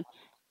did.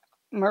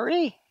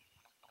 Marie.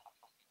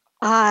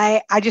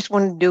 I just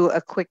want to do a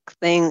quick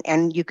thing,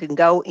 and you can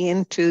go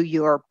into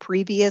your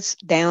previous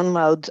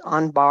downloads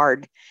on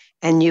Bard,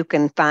 and you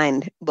can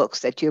find books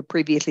that you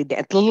previously did.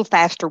 It's a little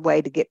faster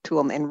way to get to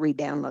them and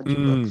re-download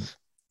your books.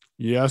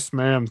 Yes,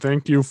 ma'am.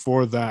 Thank you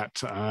for that.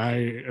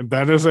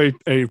 That is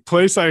a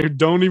place I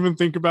don't even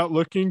think about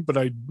looking, but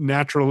I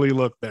naturally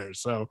look there.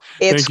 So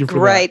it's thank you for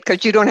great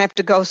because you don't have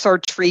to go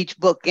search for each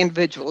book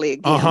individually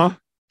again.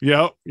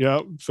 Yep.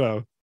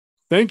 So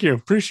thank you.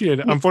 Appreciate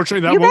it.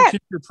 Unfortunately, that won't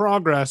keep your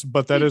progress,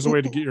 but that is a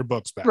way to get your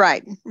books back.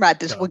 Right.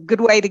 This is a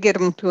good way to get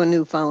them to a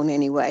new phone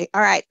anyway.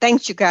 All right.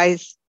 Thanks, you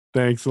guys.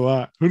 Thanks a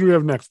lot. Who do we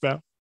have next, Beth?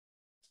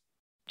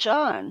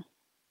 John.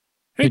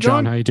 Hey,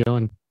 John, how you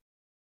doing?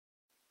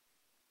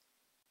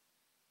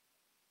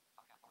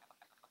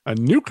 A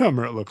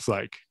newcomer, it looks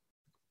like.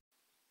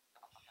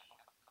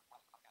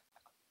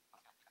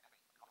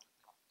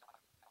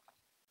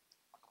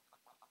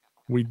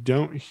 We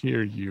don't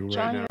hear you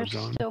John, right now, you're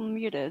John. still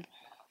muted.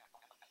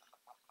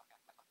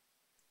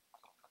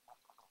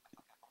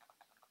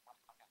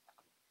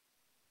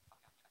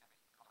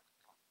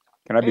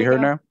 Can I be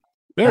heard now?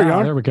 There you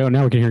are. There we go.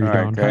 Now we can hear you, All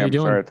right, John. okay. How you I'm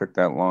doing? sorry it took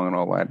that long and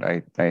all that.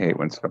 I hate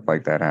when stuff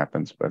like that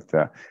happens. But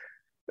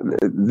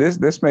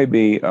this may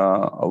be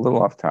a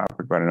little off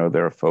topic, but I know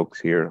there are folks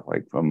here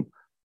like from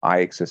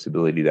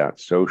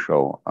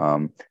iAccessibility.social.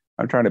 I'm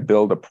trying to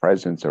build a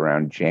presence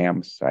around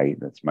Jamsite.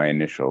 That's my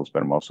initials,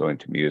 but I'm also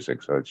into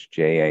music. So it's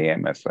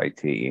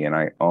JAMSITE, and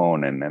I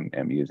own and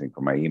am using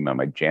for my email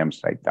my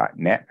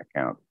jamsite.net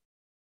account.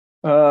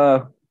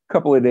 A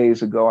couple of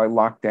days ago, I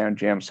locked down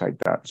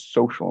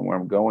jamsite.social, and where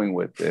I'm going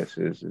with this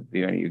is,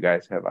 do any of you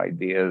guys have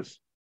ideas?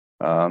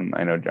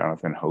 I know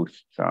Jonathan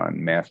hosts on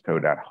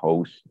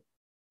masto.host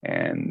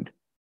and,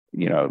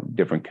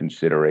 different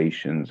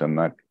considerations. I'm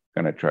not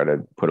going to try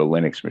to put a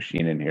Linux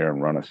machine in here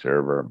and run a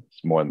server.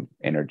 It's more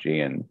energy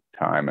and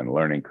time and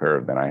learning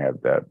curve than I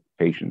have the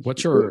patience.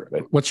 What's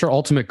your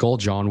ultimate goal,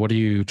 John? What are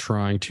you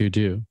trying to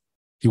do?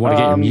 You want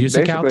to get your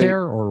music out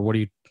there, or what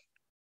do you?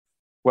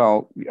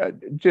 Well,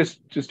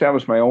 just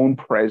establish my own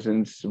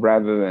presence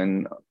rather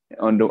than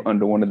under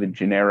one of the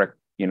generic,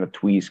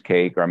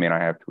 Tweezcake. Or I mean, I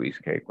have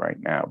Tweezcake right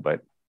now,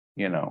 but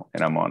and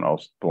I'm on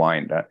all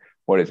blind.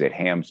 What is it?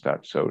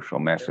 Hams.social,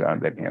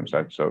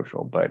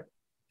 Mastodon.hams.social. But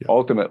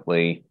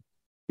ultimately,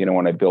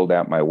 when I build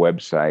out my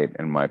website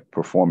and my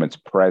performance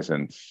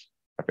presence,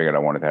 I figured I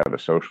wanted to have a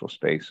social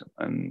space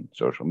and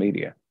social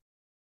media.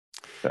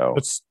 So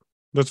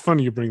that's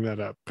funny you bring that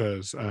up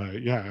because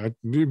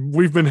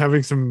we've been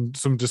having some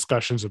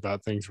discussions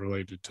about things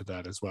related to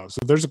that as well. So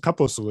there's a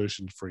couple of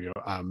solutions for you.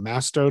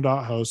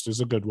 Masto.host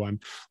is a good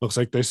one. Looks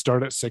like they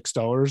start at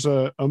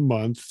 $6 a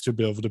month to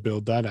be able to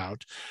build that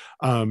out.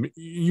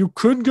 You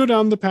could go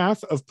down the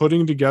path of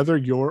putting together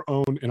your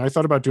own, and I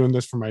thought about doing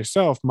this for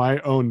myself, my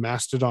own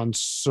Mastodon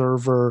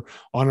server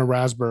on a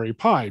Raspberry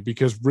Pi,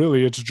 because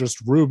really it's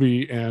just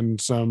Ruby and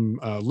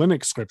some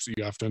Linux scripts that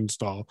you have to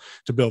install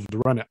to be able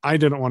to run it. I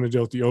didn't want to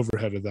deal with the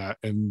overhead of that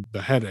and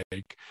the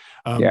headache.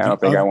 I don't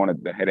think I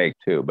wanted the headache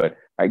too, but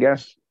I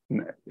guess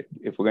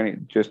if we're going to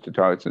just to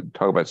talk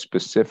about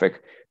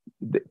specific,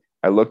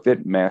 I looked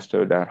at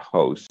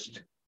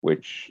masto.host,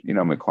 which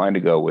I'm inclined to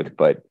go with,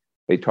 but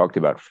they talked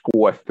about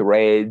 4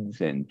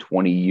 threads and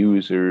 20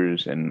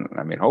 users, and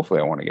I mean, hopefully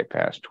I want to get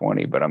past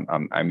 20, but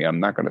I'm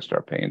not going to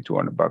start paying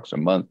 $200 a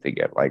month to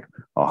get like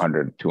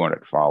 100,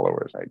 200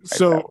 followers. I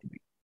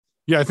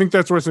think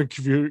that's where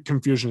the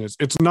confusion is.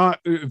 It's not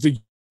the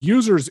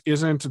users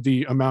isn't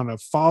the amount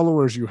of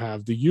followers you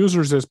have. The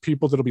users is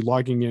people that'll be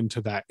logging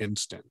into that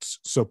instance.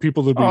 So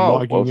people that'll be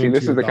logging into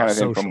this is the kind of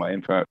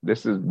info.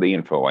 This is the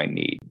info I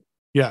need.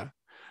 Yeah.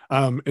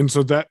 And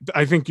so that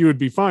I think you would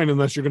be fine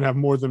unless you're going to have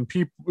more than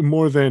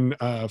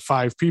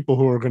 5 people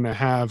who are going to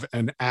have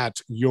an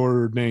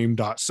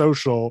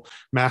 @yourname.social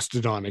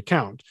Mastodon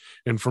account.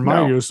 And for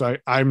my use,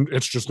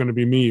 it's just going to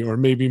be me, or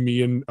maybe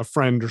me and a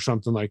friend or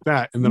something like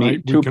that. And then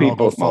we can all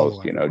go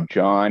follow.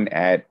 John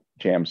at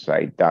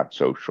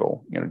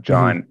jamsite.social,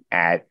 John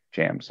at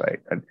jamsite,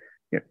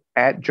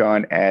 at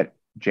John at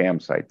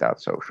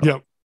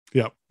jamsite.social.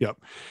 Yep.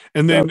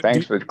 And then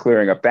thanks for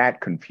clearing up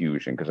that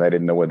confusion, because I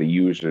didn't know what the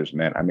users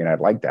meant. I mean, I'd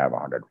like to have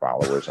 100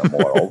 followers or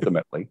more.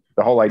 Ultimately,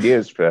 the whole idea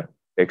is for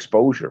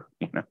exposure.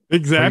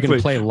 Exactly. Are you going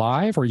to play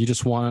live, or you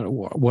just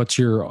what's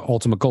your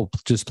ultimate goal?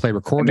 Just play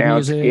recorded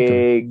music,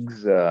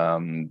 gigs,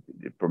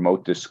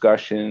 promote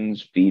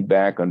discussions,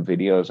 feedback on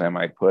videos I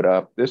might put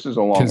up. This is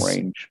a long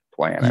range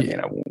plan. I mean,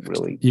 I won't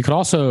really. You could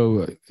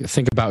also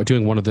think about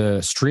doing one of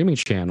the streaming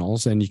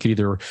channels, and you could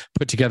either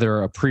put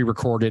together a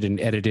pre-recorded and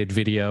edited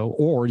video,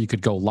 or you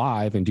could go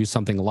live and do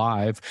something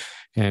live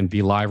and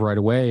be live right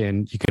away,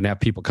 and you can have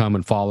people come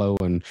and follow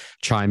and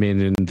chime in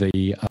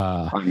the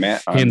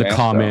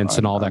comments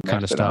and all that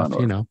kind of stuff.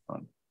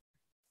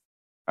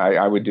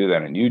 I would do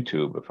that on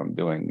YouTube if I'm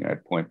doing.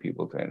 I'd point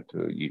people to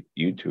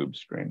YouTube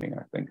streaming.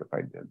 I think if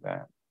I did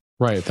that.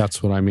 Right,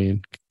 that's what I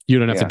mean. You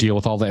don't have to deal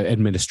with all the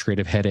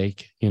administrative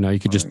headache. You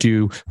could just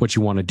do what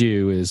you want to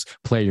do, is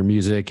play your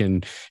music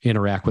and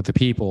interact with the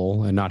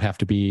people, and not have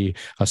to be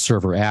a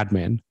server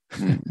admin.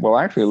 Well,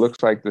 actually, it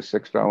looks like the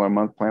 $6 a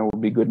month plan will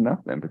be good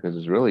enough then, because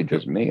it's really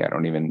just me. I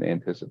don't even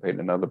anticipate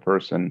another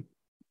person.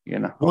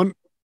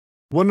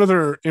 One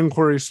other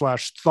inquiry /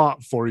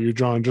 thought for you,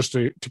 John, just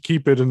to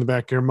keep it in the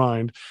back of your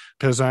mind,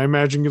 because I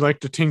imagine you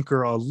like to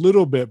tinker a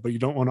little bit, but you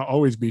don't want to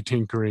always be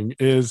tinkering,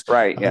 is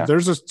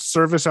there's a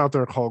service out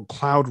there called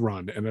Cloud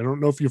Run. And I don't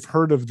know if you've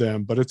heard of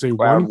them, but it's a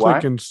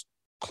one-click and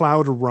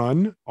Cloud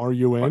Run,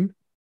 RUN.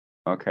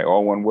 Okay,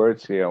 all one word,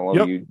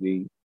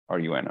 CLOUD.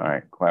 RUN. All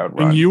right, Cloud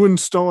Run. And you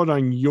install it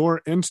on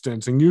your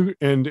instance, and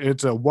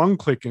it's a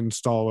one-click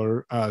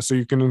installer, so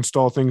you can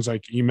install things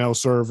like email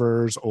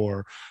servers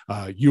or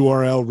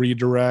URL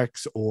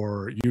redirects,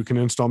 or you can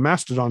install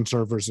Mastodon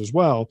servers as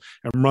well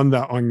and run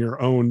that on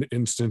your own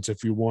instance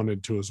if you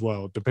wanted to as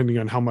well, depending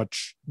on how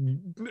much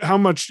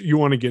you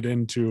want to get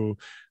into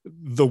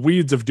the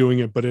weeds of doing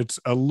it. But it's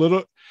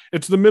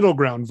the middle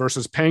ground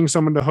versus paying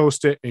someone to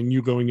host it and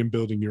you going and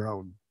building your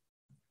own.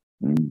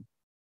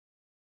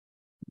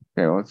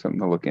 Okay, well, it's something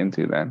to look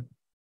into then.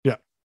 Yeah.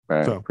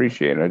 I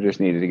appreciate it. I just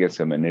needed to get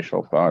some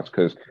initial thoughts,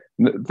 because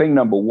thing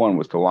number one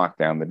was to lock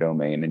down the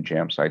domain, and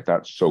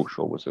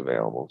Jamsite.social was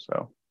available.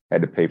 So I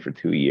had to pay for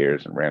 2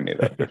 years and ran me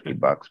about $50,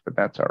 but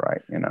that's all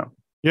right,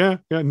 Yeah.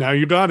 Now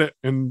you got it,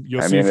 and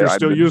you'll see if you're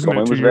still using it.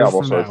 It was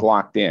available, so it's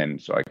locked in,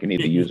 so I can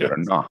either use it or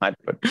not.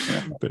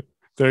 But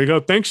there you go.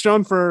 Thanks,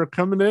 John, for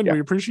coming in. Yeah. We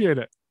appreciate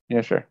it.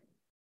 Yeah, sure.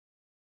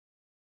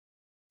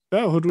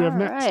 Belle, who do we have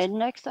next? All right,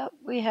 next up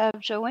we have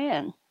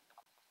Joanne.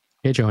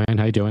 Hey, Joanne,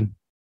 how you doing?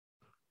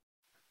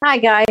 Hi,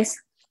 guys.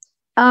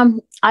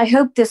 I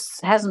hope this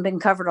hasn't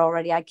been covered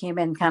already. I came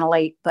in kind of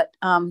late, but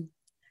I'm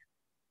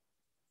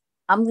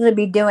going to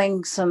be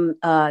doing some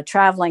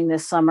traveling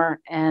this summer,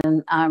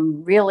 and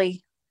I'm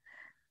really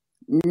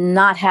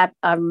not happy.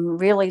 I'm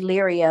really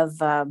leery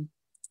of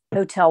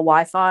hotel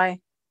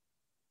Wi-Fi,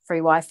 free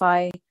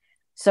Wi-Fi.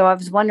 So I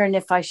was wondering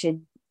if I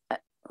should,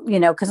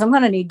 because I'm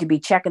going to need to be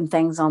checking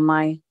things on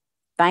my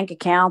bank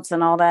accounts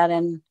and all that,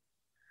 and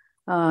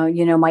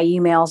my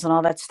emails and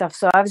all that stuff.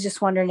 So I was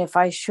just wondering if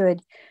I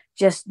should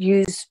just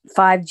use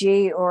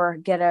 5G or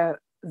get a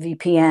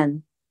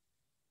VPN.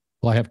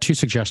 Well, I have two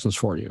suggestions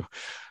for you.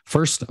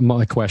 First,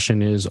 my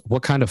question is,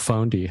 what kind of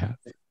phone do you have?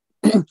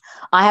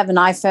 I have an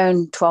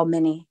iPhone 12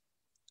 mini.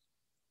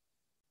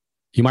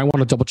 You might want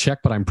to double check,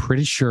 but I'm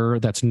pretty sure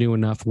that's new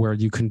enough where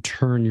you can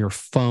turn your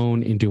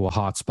phone into a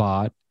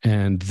hotspot,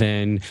 and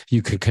then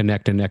you can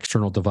connect an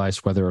external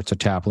device, whether it's a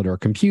tablet or a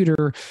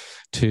computer,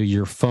 to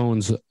your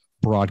phone's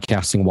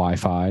broadcasting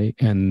Wi-Fi,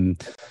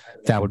 and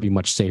that would be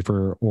much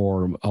safer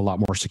or a lot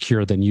more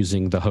secure than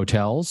using the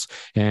hotels.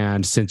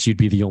 And since you'd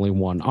be the only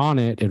one on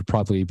it, it'd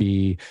probably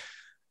be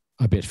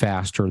a bit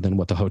faster than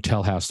what the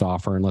hotel has to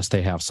offer, unless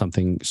they have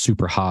something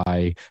super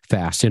high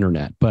fast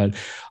internet. But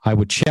I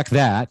would check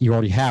that. You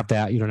already have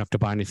that. You don't have to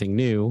buy anything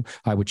new.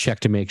 I would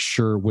check to make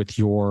sure with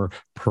your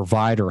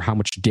provider how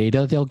much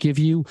data they'll give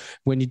you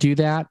when you do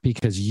that,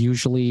 because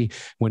usually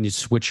when you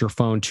switch your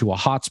phone to a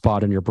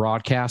hotspot and you're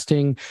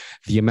broadcasting,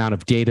 the amount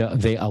of data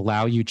they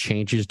allow you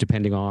changes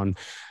depending on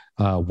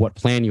what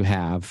plan you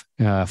have.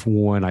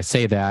 When I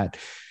say that,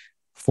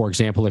 for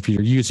example, if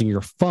you're using your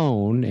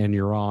phone and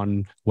you're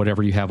on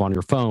whatever you have on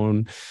your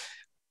phone,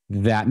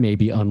 that may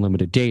be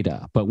unlimited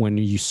data. But when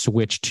you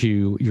switch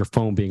to your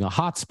phone being a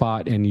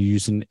hotspot and you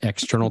use an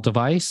external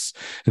device,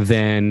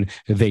 then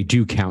they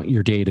do count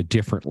your data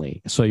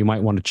differently. So you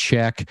might want to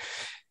check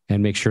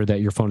and make sure that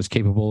your phone is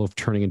capable of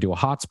turning into a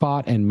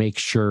hotspot, and make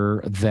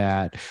sure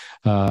that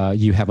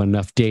you have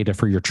enough data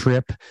for your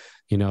trip.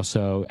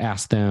 So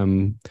ask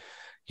them,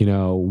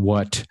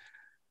 what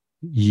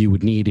you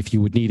would need, if you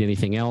would need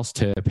anything else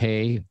to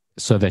pay,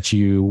 so that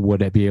you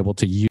would be able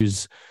to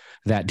use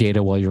that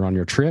data while you're on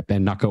your trip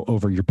and not go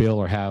over your bill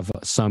or have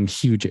some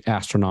huge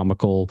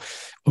astronomical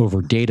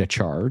over data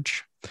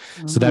charge.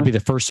 So that'd be the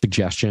first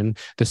suggestion.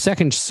 The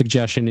second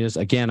suggestion is,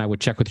 again, I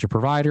would check with your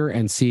provider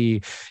and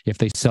see if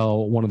they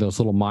sell one of those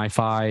little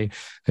MiFi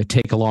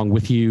take along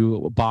with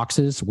you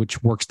boxes,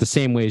 which works the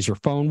same way as your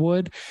phone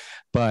would,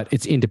 but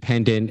it's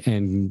independent,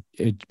 and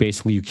it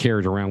basically you carry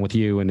it around with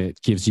you, and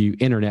it gives you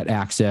internet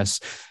access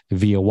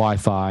via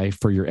Wi-Fi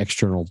for your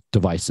external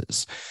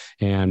devices.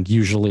 And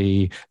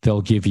usually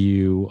they'll give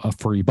you a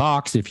free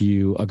box if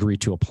you agree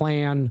to a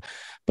plan,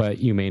 but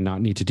you may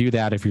not need to do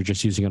that if you're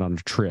just using it on a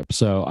trip.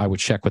 So I would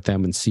check with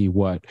them and see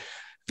what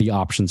the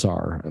options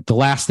are. The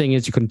last thing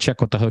is you can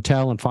check with the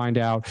hotel and find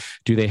out,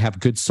 do they have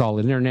good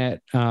solid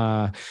internet,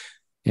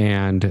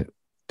 and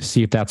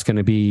see if that's going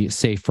to be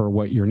safe for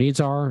what your needs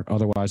are.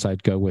 Otherwise,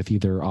 I'd go with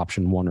either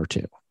option 1 or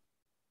 2.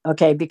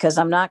 Okay, because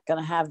I'm not going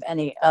to have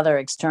any other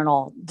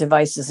external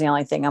devices. The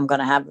only thing I'm going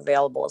to have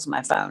available is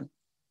my phone.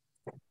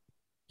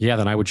 Yeah,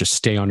 then I would just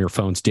stay on your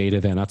phone's data.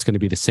 Then that's going to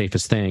be the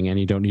safest thing, and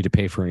you don't need to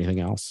pay for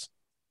anything else.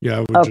 Yeah,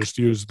 I would just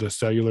use the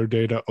cellular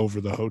data over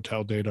the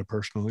hotel data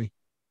personally.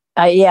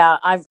 Yeah,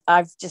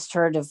 I've just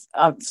heard of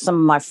some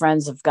of my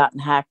friends have gotten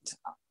hacked,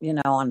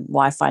 on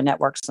Wi-Fi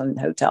networks and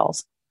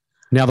hotels.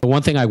 Now, the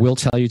one thing I will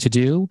tell you to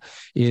do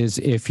is,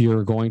 if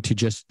you're going to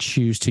just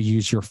choose to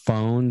use your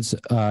phone's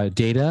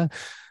data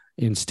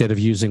instead of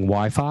using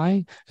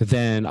Wi-Fi,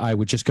 then I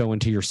would just go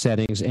into your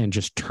settings and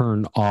just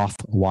turn off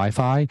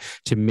Wi-Fi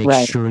to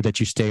make sure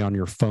that you stay on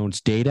your phone's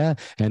data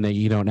and that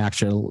you don't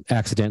actually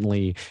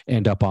accidentally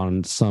end up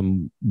on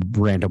some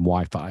random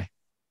Wi-Fi.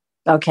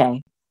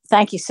 Okay.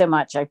 Thank you so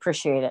much. I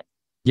appreciate it.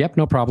 Yep,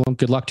 no problem.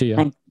 Good luck to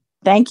you.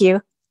 Thank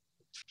you.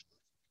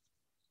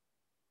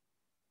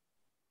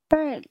 All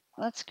right,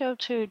 let's go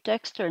to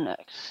Dexter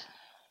next.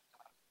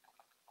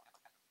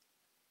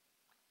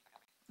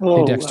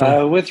 Hey,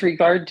 Dexter. With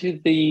regard to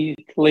the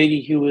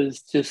lady who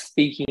was just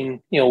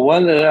speaking,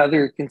 one of the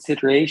other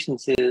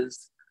considerations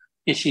is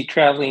she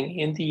traveling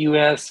in the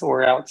U.S.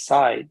 or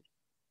outside?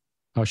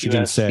 Oh, she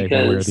didn't say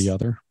one way or the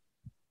other.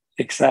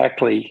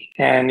 Exactly.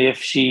 And if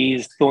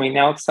she's going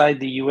outside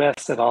the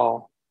U.S. at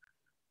all,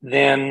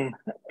 then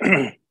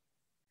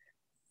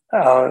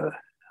a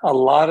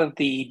lot of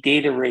the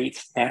data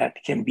rates that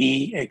can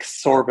be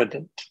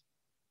exorbitant.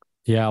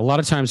 Yeah, a lot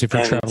of times if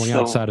you're And traveling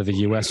outside of the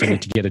U.S., you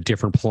need to get a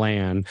different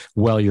plan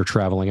while you're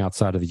traveling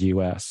outside of the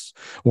U.S.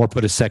 or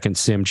put a second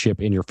SIM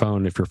chip in your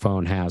phone if your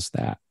phone has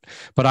that.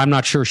 But I'm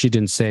not sure she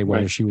didn't say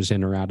whether she was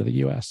in or out of the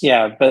U.S.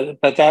 Yeah,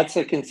 but that's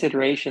a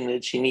consideration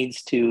that she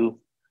needs to,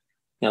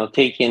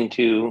 take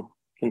into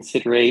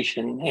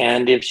consideration.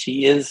 And if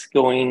she is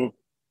going,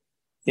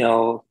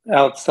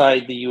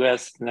 outside the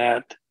U.S. and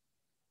that,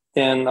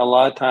 then a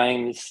lot of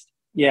times,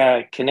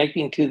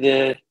 connecting to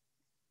the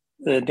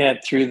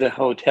net through the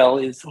hotel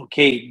is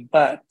okay,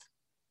 but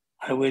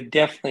I would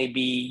definitely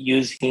be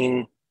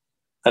using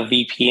a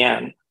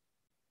VPN.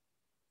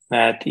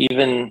 That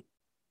even,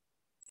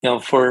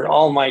 for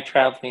all my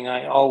traveling,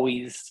 I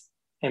always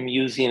am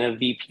using a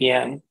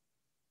VPN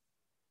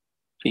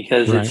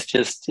because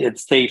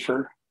it's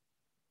safer.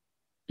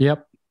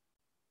 Yep.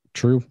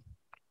 True.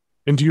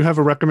 And do you have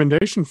a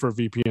recommendation for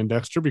VPN,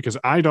 Dexter? Because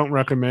I don't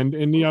recommend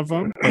any of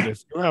them, but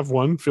if you have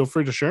one, feel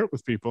free to share it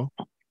with people.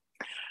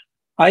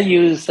 I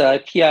use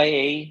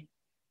TIA,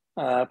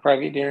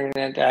 Private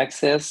Internet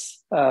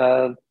Access.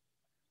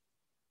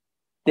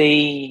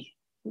 They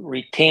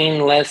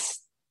retain less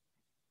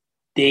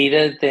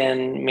data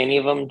than many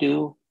of them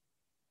do.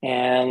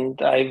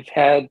 And I've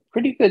had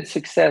pretty good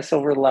success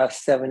over the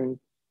last 7-8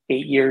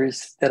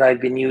 years that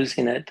I've been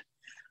using it.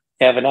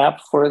 I have an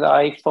app for the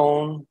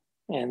iPhone,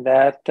 and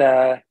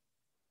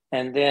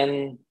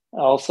then I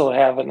also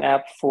have an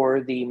app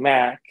for the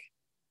Mac.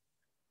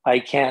 I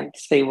can't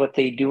say what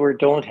they do or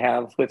don't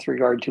have with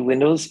regard to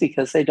Windows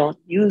because I don't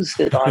use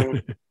it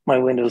on my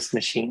Windows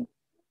machine.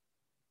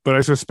 But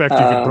I suspect you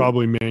could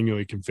probably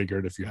manually configure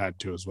it if you had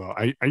to as well.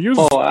 I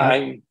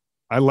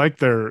like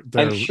their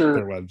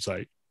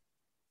website.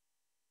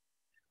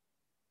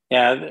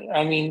 Yeah,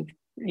 I mean,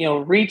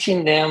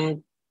 reaching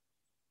them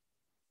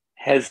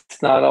has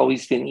not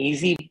always been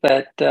easy,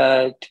 but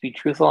to be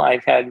truthful,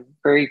 I've had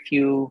very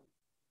few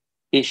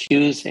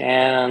issues.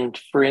 And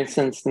for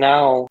instance,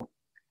 now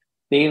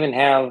they even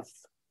have,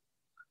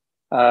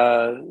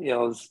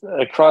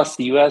 across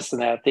the U.S.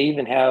 and that, they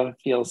even have,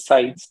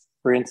 sites,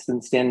 for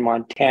instance, in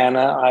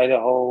Montana,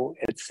 Idaho,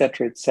 et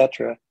cetera, et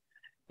cetera.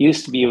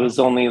 Used to be, it was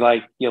only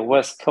like,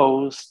 West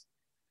Coast,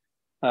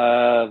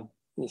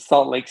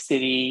 Salt Lake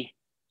City,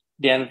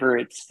 Denver,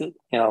 it's,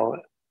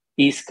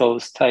 East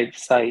Coast type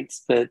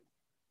sites. But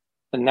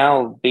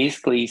now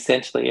basically,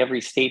 essentially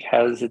every state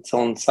has its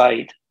own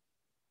site.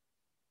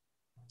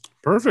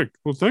 Perfect.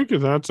 Well, thank you.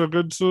 That's a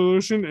good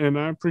solution. And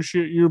I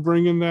appreciate you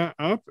bringing that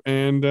up.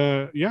 And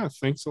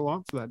thanks a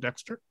lot for that,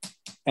 Dexter.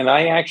 And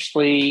I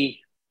actually,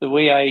 the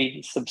way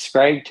I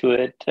subscribe to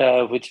it,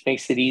 which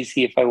makes it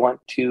easy if I want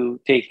to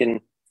take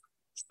and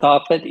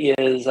stop it,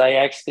 is I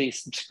actually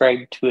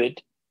subscribe to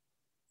it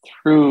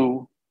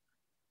through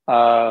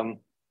Apple.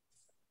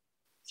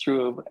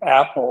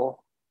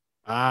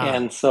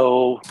 And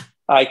so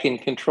I can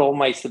control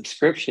my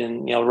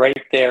subscription,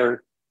 right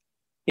there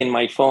in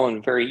my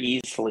phone very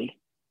easily.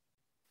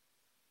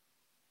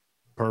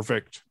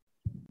 Perfect.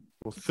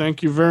 Well,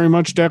 thank you very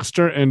much,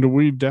 Dexter, and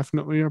we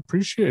definitely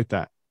appreciate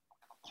that.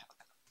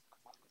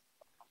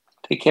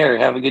 Take care.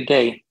 Have a good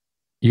day.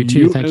 You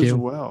too. Thank you. As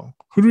well.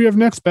 Who do we have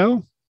next,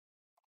 Belle?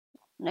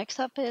 Next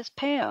up is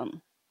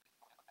Pam.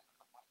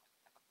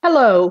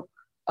 Hello.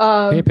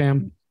 Hey,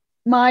 Pam.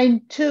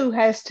 Mine too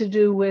has to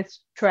do with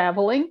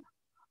traveling.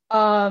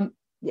 And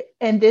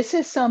this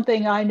is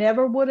something I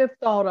never would have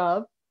thought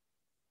of.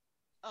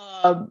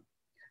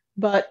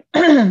 But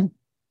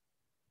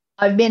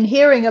I've been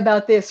hearing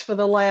about this for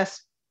the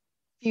last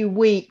few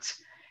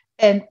weeks.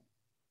 And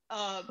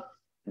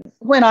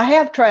when I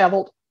have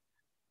traveled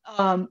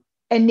and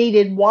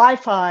needed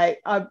Wi-Fi,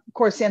 of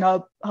course, in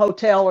a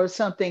hotel or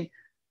something,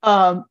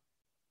 I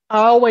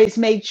always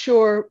made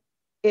sure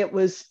it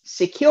was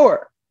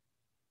secure.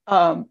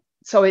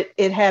 So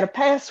it had a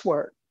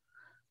password.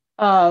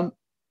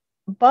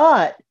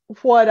 But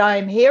what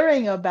I'm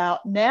hearing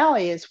about now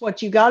is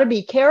what you got to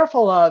be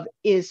careful of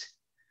is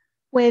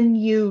when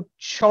you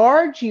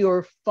charge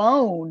your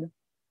phone,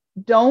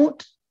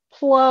 don't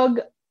plug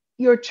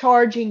your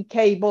charging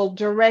cable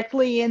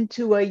directly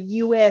into a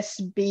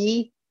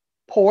USB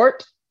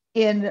port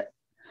in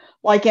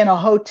a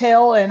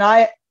hotel. And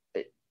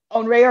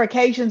on rare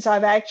occasions,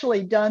 I've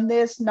actually done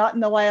this, not in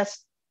the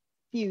last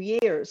few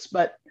years,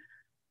 but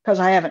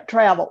because I haven't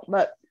traveled.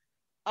 But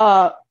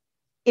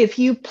if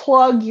you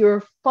plug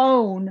your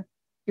phone,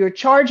 your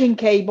charging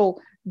cable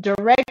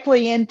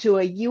directly into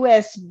a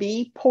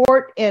USB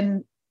port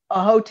in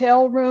a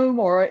hotel room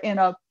or in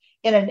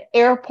an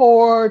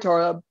airport or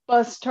a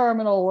bus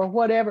terminal or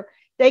whatever,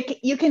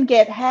 you can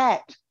get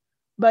hacked.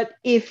 But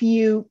if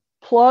you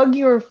plug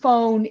your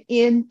phone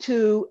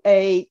into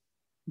I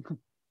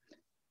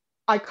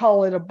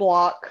call it a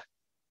block,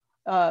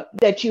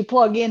 that you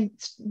plug in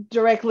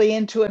directly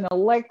into an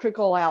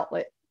electrical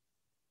outlet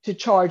to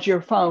charge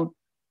your phone,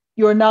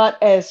 you're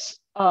not as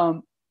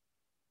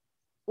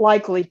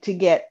likely to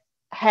get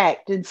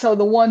hacked. And so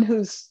the one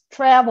who's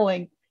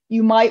traveling,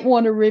 you might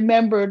want to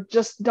remember,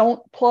 just don't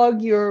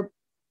plug your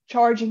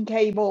charging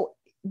cable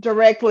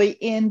directly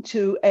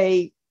into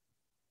a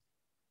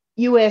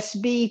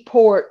USB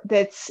port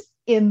that's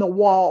in the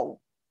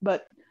wall,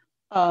 but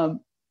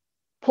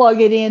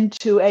plug it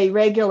into a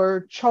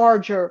regular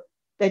charger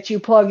that you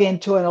plug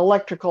into an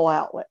electrical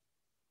outlet.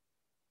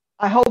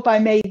 I hope I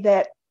made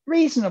that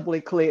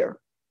reasonably clear.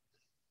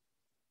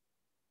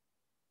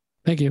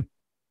 Thank you.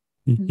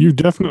 You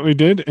definitely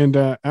did. And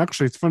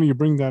actually, it's funny you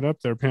bring that up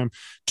there, Pam.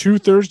 2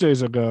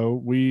 Thursdays ago,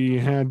 we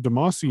had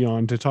Demasi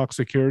on to talk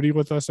security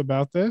with us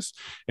about this.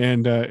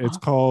 And it's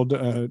called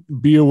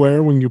Be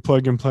Aware When You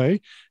Plug and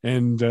Play.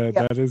 And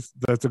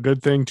that's a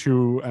good thing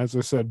to, as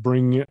I said,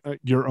 bring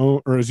your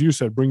own, or as you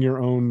said, bring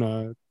your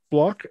own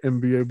block and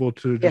be able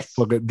to just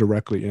plug it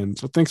directly in.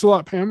 So thanks a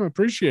lot, Pam. I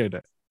appreciate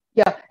it.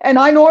 Yeah, and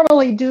I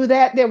normally do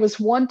that. There was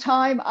one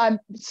time I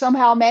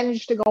somehow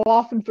managed to go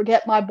off and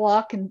forget my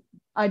block, and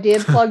I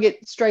did plug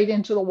it straight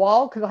into the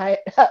wall because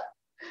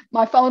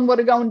my phone would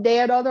have gone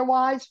dead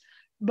otherwise.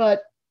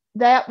 But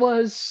that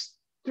was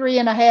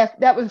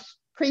that was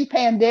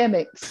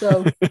pre-pandemic.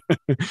 So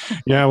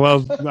yeah,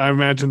 well, I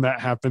imagine that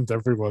happens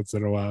every once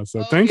in a while.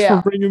 So thanks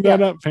for bringing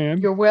that up, Pam.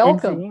 You're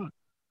welcome.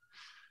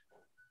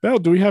 Belle,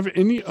 do we have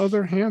any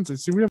other hands? I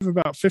see we have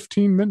about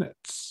 15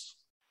 minutes.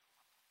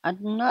 I'm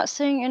not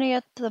seeing any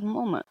at the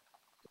moment.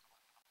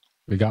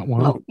 We got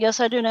one. Oh, yes,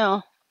 I do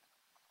now.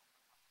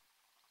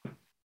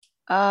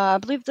 I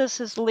believe this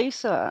is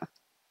Lisa.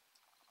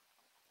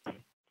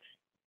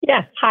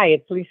 Yeah, hi,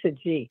 it's Lisa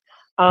G.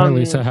 Hi,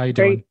 Lisa. How you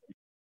doing?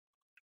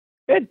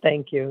 Good,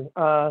 thank you.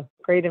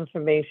 Great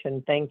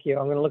information. Thank you.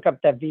 I'm going to look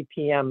up that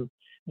VPN,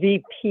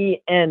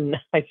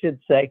 I should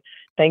say.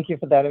 Thank you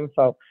for that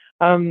info.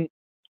 I'm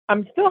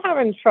still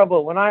having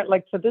trouble when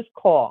for this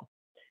call.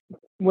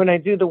 When I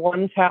do the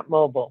one tap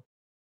mobile,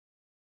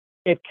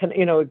 it can,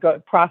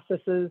 it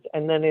processes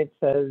and then it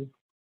says,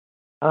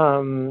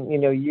 I'm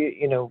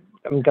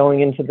going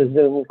into the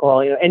Zoom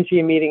call, enter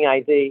your meeting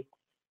ID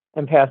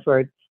and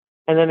password.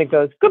 And then it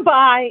goes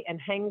goodbye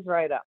and hangs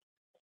right up.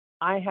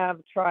 I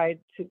have tried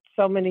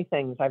so many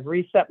things. I've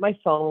reset my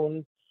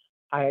phone.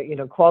 I,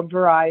 called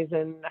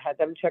Verizon, I had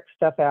them check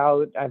stuff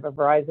out. I have a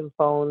Verizon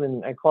phone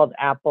and I called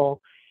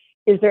Apple.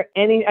 Is there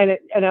any, and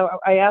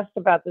I asked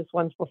about this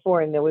once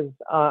before, and there was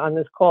on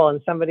this call,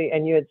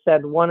 and you had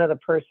said one other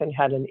person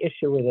had an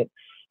issue with it.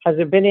 Has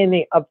there been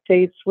any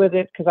updates with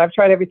it? Because I've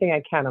tried everything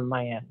I can on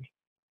my end.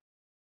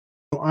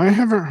 I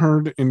haven't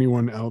heard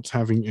anyone else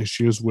having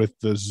issues with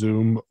the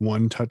Zoom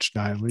one-touch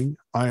dialing.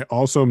 I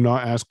also am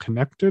not as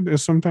connected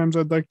as sometimes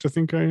I'd like to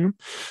think I am.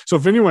 So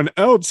if anyone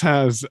else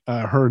has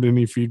heard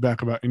any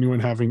feedback about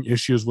anyone having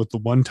issues with the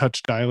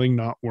one-touch dialing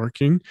not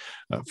working,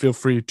 feel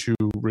free to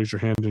raise your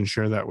hand and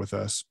share that with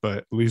us.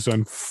 But Lisa,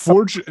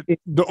 unfortunately,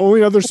 the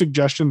only other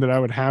suggestion that I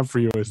would have for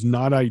you is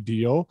not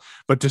ideal,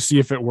 but to see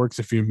if it works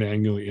if you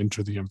manually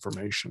enter the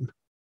information.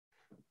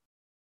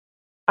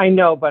 I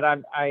know, but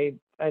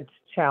it's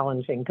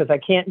challenging because I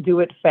can't do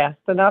it fast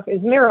enough.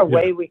 Isn't there a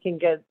way we can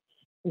get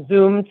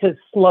Zoom to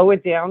slow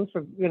it down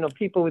for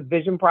people with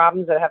vision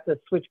problems that have to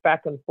switch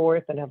back and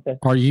forth and have to?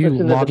 Are you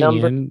logging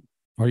in?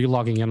 Are you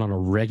logging in on a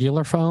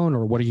regular phone,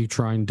 or what are you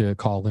trying to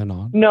call in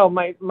on? No,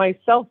 my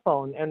cell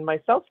phone, and my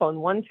cell phone,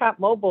 One Tap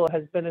Mobile,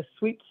 has been a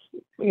sweet,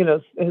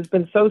 has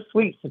been so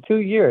sweet for 2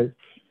 years.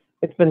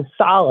 It's been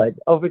solid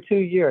over 2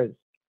 years,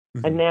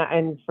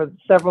 and for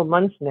several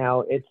months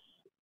now, it's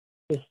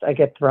just I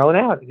get thrown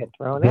out.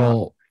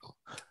 Well,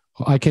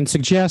 I can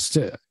suggest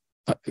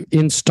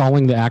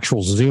installing the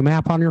actual Zoom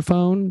app on your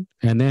phone,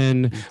 and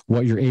then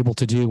what you're able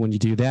to do when you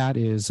do that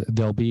is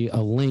there'll be a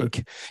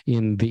link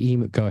in the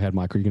email. Go ahead,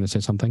 Mike. Are you going to say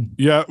something?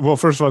 Yeah. Well,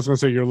 first of all, I was going to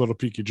say you're a little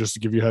peaky, just to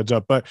give you a heads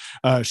up. But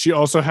she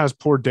also has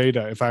poor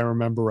data, if I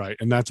remember right,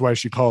 and that's why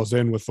she calls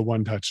in with the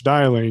one-touch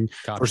dialing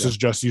versus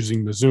just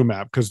using the Zoom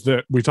app. Because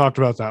we talked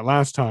about that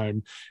last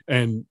time,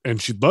 and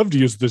she'd love to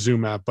use the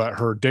Zoom app, but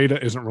her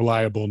data isn't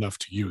reliable enough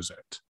to use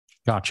it.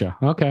 Gotcha.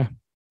 Okay.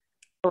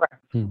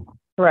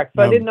 Correct.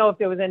 So I didn't know if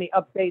there was any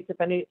updates,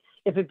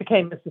 if it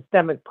became a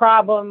systemic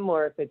problem,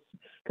 or if it's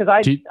because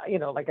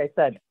like I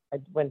said, I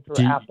went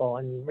through Apple,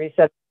 and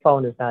reset the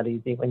phone is not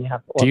easy when you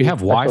have. Do you have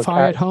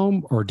Wi-Fi at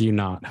home, or do you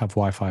not have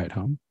Wi-Fi at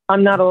home?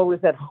 I'm not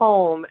always at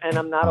home, and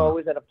I'm not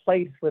always at a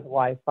place with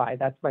Wi-Fi.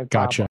 That's my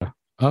problem. Gotcha.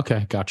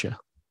 Okay, gotcha.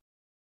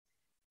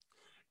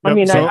 I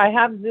mean, I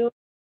have Zoom,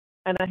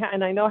 and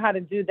I know how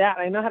to do that.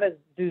 I know how to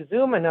do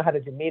Zoom. I know how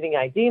to do meeting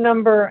ID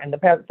number, and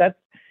that's.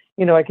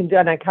 I can do,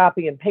 and I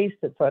copy and paste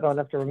it so I don't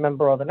have to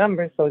remember all the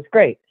numbers. So it's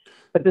great.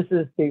 But this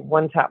is the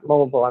One Tap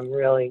Mobile I'm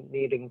really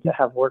needing to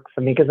have work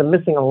for me because I'm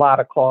missing a lot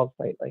of calls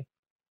lately.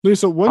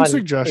 Lisa, one on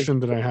suggestion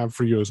that I have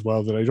for you as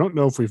well, that I don't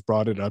know if we've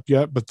brought it up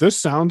yet, but this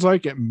sounds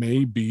like it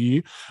may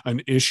be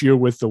an issue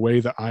with the way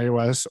that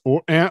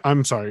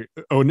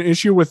an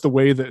issue with the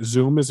way that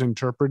Zoom is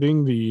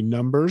interpreting the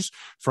numbers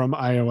from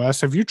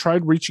iOS. Have you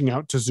tried reaching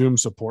out to Zoom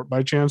support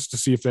by chance to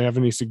see if they have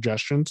any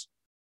suggestions?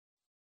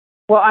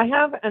 Well, I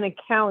have an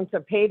account, a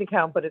paid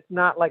account, but it's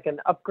not like an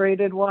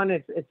upgraded one.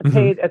 It's a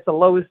paid, it's the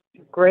lowest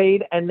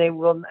grade, and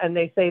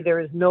they say there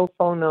is no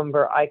phone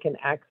number I can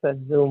access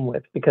Zoom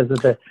with because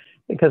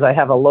I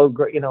have a low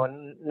grade,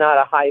 not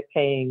a high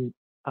paying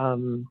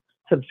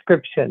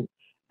subscription,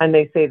 and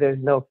they say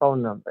there's no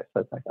phone number.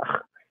 So it's like,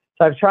 ugh.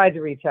 So I've tried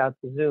to reach out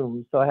to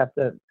Zoom, so I have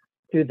to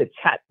do the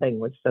chat thing,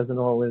 which doesn't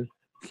always,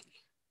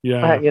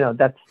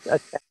 that's a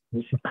challenge.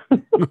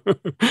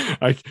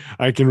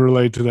 I can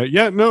relate to that.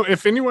 Yeah, no,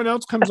 if anyone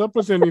else comes up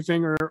with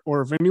anything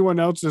or if anyone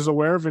else is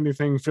aware of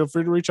anything, feel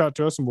free to reach out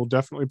to us and we'll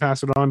definitely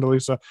pass it on to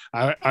Lisa.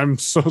 I'm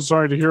so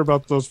sorry to hear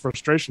about those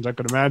frustrations. I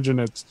could imagine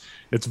it's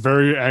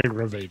very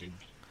aggravating.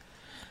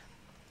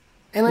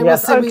 And I will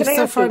say we've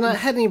so far not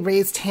had any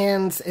raised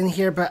hands in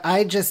here, but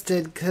I just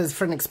did, because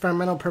for an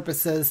experimental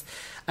purposes,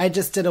 I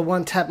just did a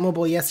one-tap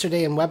mobile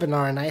yesterday in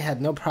webinar and I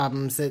had no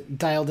problems. It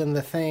dialed in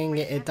the thing,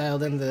 it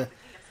dialed in the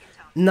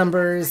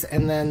numbers,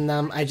 and then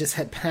I just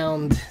hit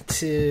pound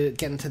to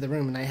get into the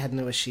room, and I had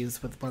no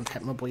issues with one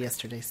tap mobile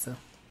yesterday. So,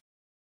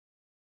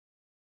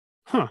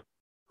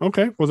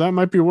 Okay, well that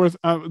might be worth.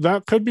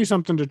 That could be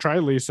something to try,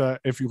 Lisa.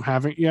 If you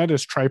haven't yet,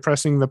 is try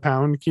pressing the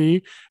pound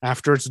key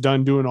after it's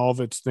done doing all of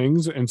its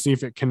things, and see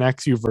if it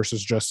connects you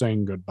versus just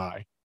saying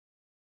goodbye.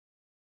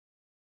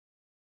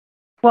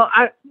 Well,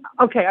 I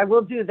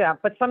will do that,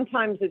 but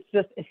sometimes it's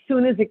just as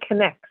soon as it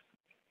connects.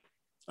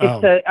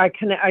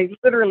 I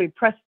literally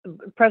press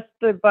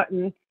the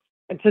button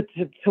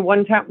to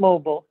one tap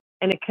mobile,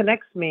 and it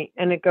connects me,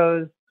 and it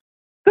goes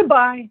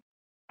goodbye.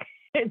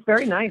 It's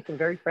very nice and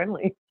very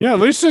friendly. Yeah, at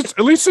least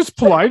it's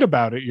polite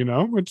about it.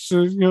 It's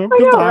goodbye.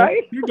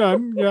 Right? You're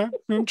done. Yeah,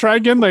 try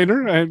again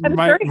later.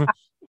 My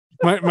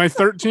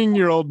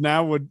 13-year-old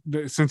now would,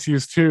 since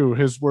he's 2,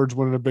 his words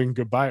wouldn't have been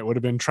goodbye. It would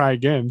have been try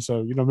again.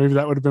 So maybe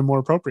that would have been more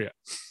appropriate.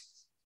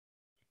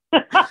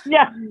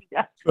 Yeah.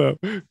 So,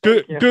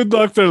 good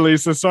luck there,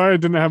 Lisa. Sorry I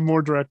didn't have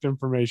more direct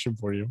information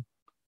for you.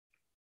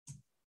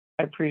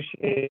 I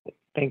appreciate it.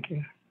 Thank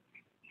you.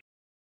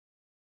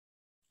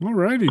 All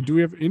righty. Do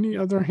we have any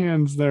other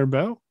hands there,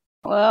 Belle?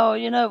 Well,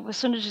 as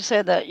soon as you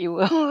say that, you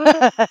will.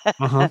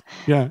 Yeah.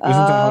 Isn't that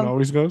how it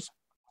always goes?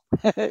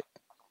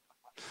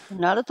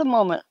 Not at the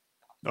moment.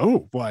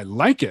 Oh, well, I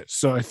like it.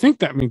 So I think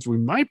that means we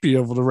might be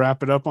able to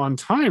wrap it up on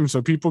time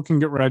so people can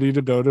get ready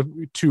to go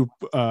to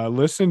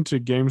listen to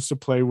Games to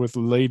Play with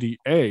Lady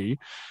A.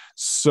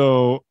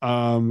 So,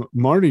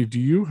 Marty, do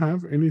you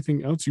have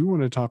anything else you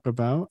want to talk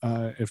about?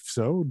 If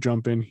so,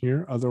 jump in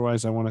here.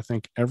 Otherwise, I want to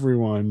thank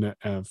everyone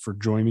for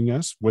joining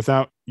us.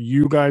 Without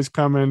you guys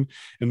coming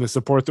and the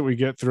support that we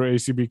get through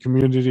ACB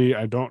community,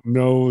 I don't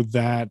know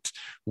that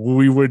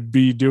we would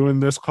be doing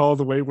this call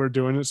the way we're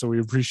doing it. So we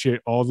appreciate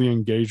all the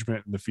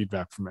engagement and the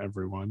feedback from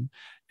everyone.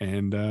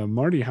 And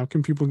Marty, how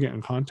can people get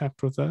in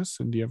contact with us?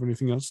 And do you have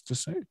anything else to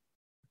say?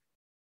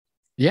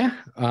 Yeah,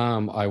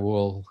 I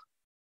will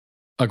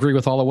agree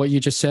with all of what you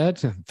just said.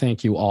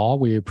 Thank you all.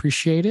 We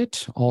appreciate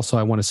it. Also,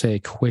 I want to say a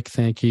quick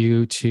thank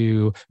you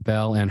to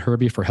Belle and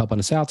Herbie for helping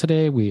us out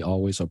today. We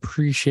always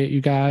appreciate you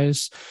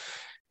guys.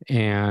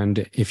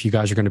 And if you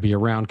guys are going to be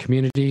around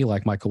community,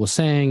 like Michael was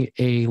saying,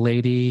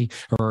 Games to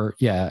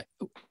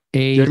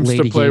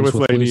Play with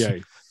Lady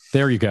A.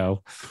 There you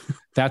go.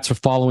 That's for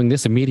following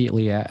this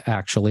immediately,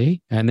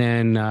 actually. And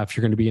then if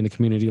you're going to be in the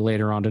community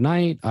later on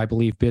tonight, I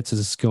believe Bits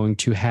is going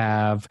to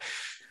have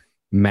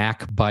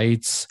Mac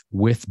Bites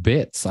with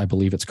Bits, I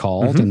believe it's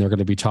called. And they're going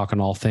to be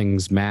talking all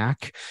things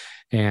Mac,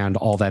 and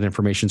all that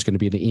information is going to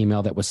be in the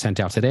email that was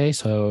sent out today.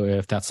 So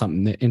if that's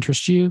something that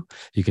interests you,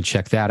 you can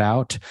check that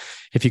out.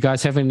 If you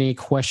guys have any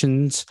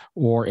questions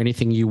or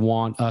anything you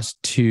want us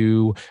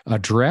to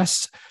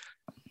address,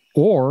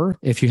 or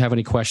if you have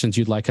any questions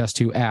you'd like us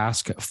to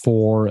ask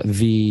for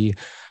the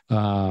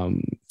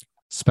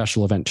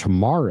special event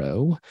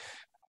tomorrow,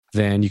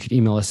 then you can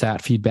email us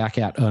at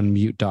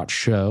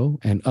feedback@unmute.show.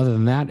 And other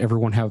than that,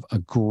 everyone have a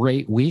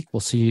great week. We'll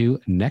see you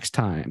next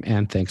time.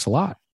 And thanks a lot.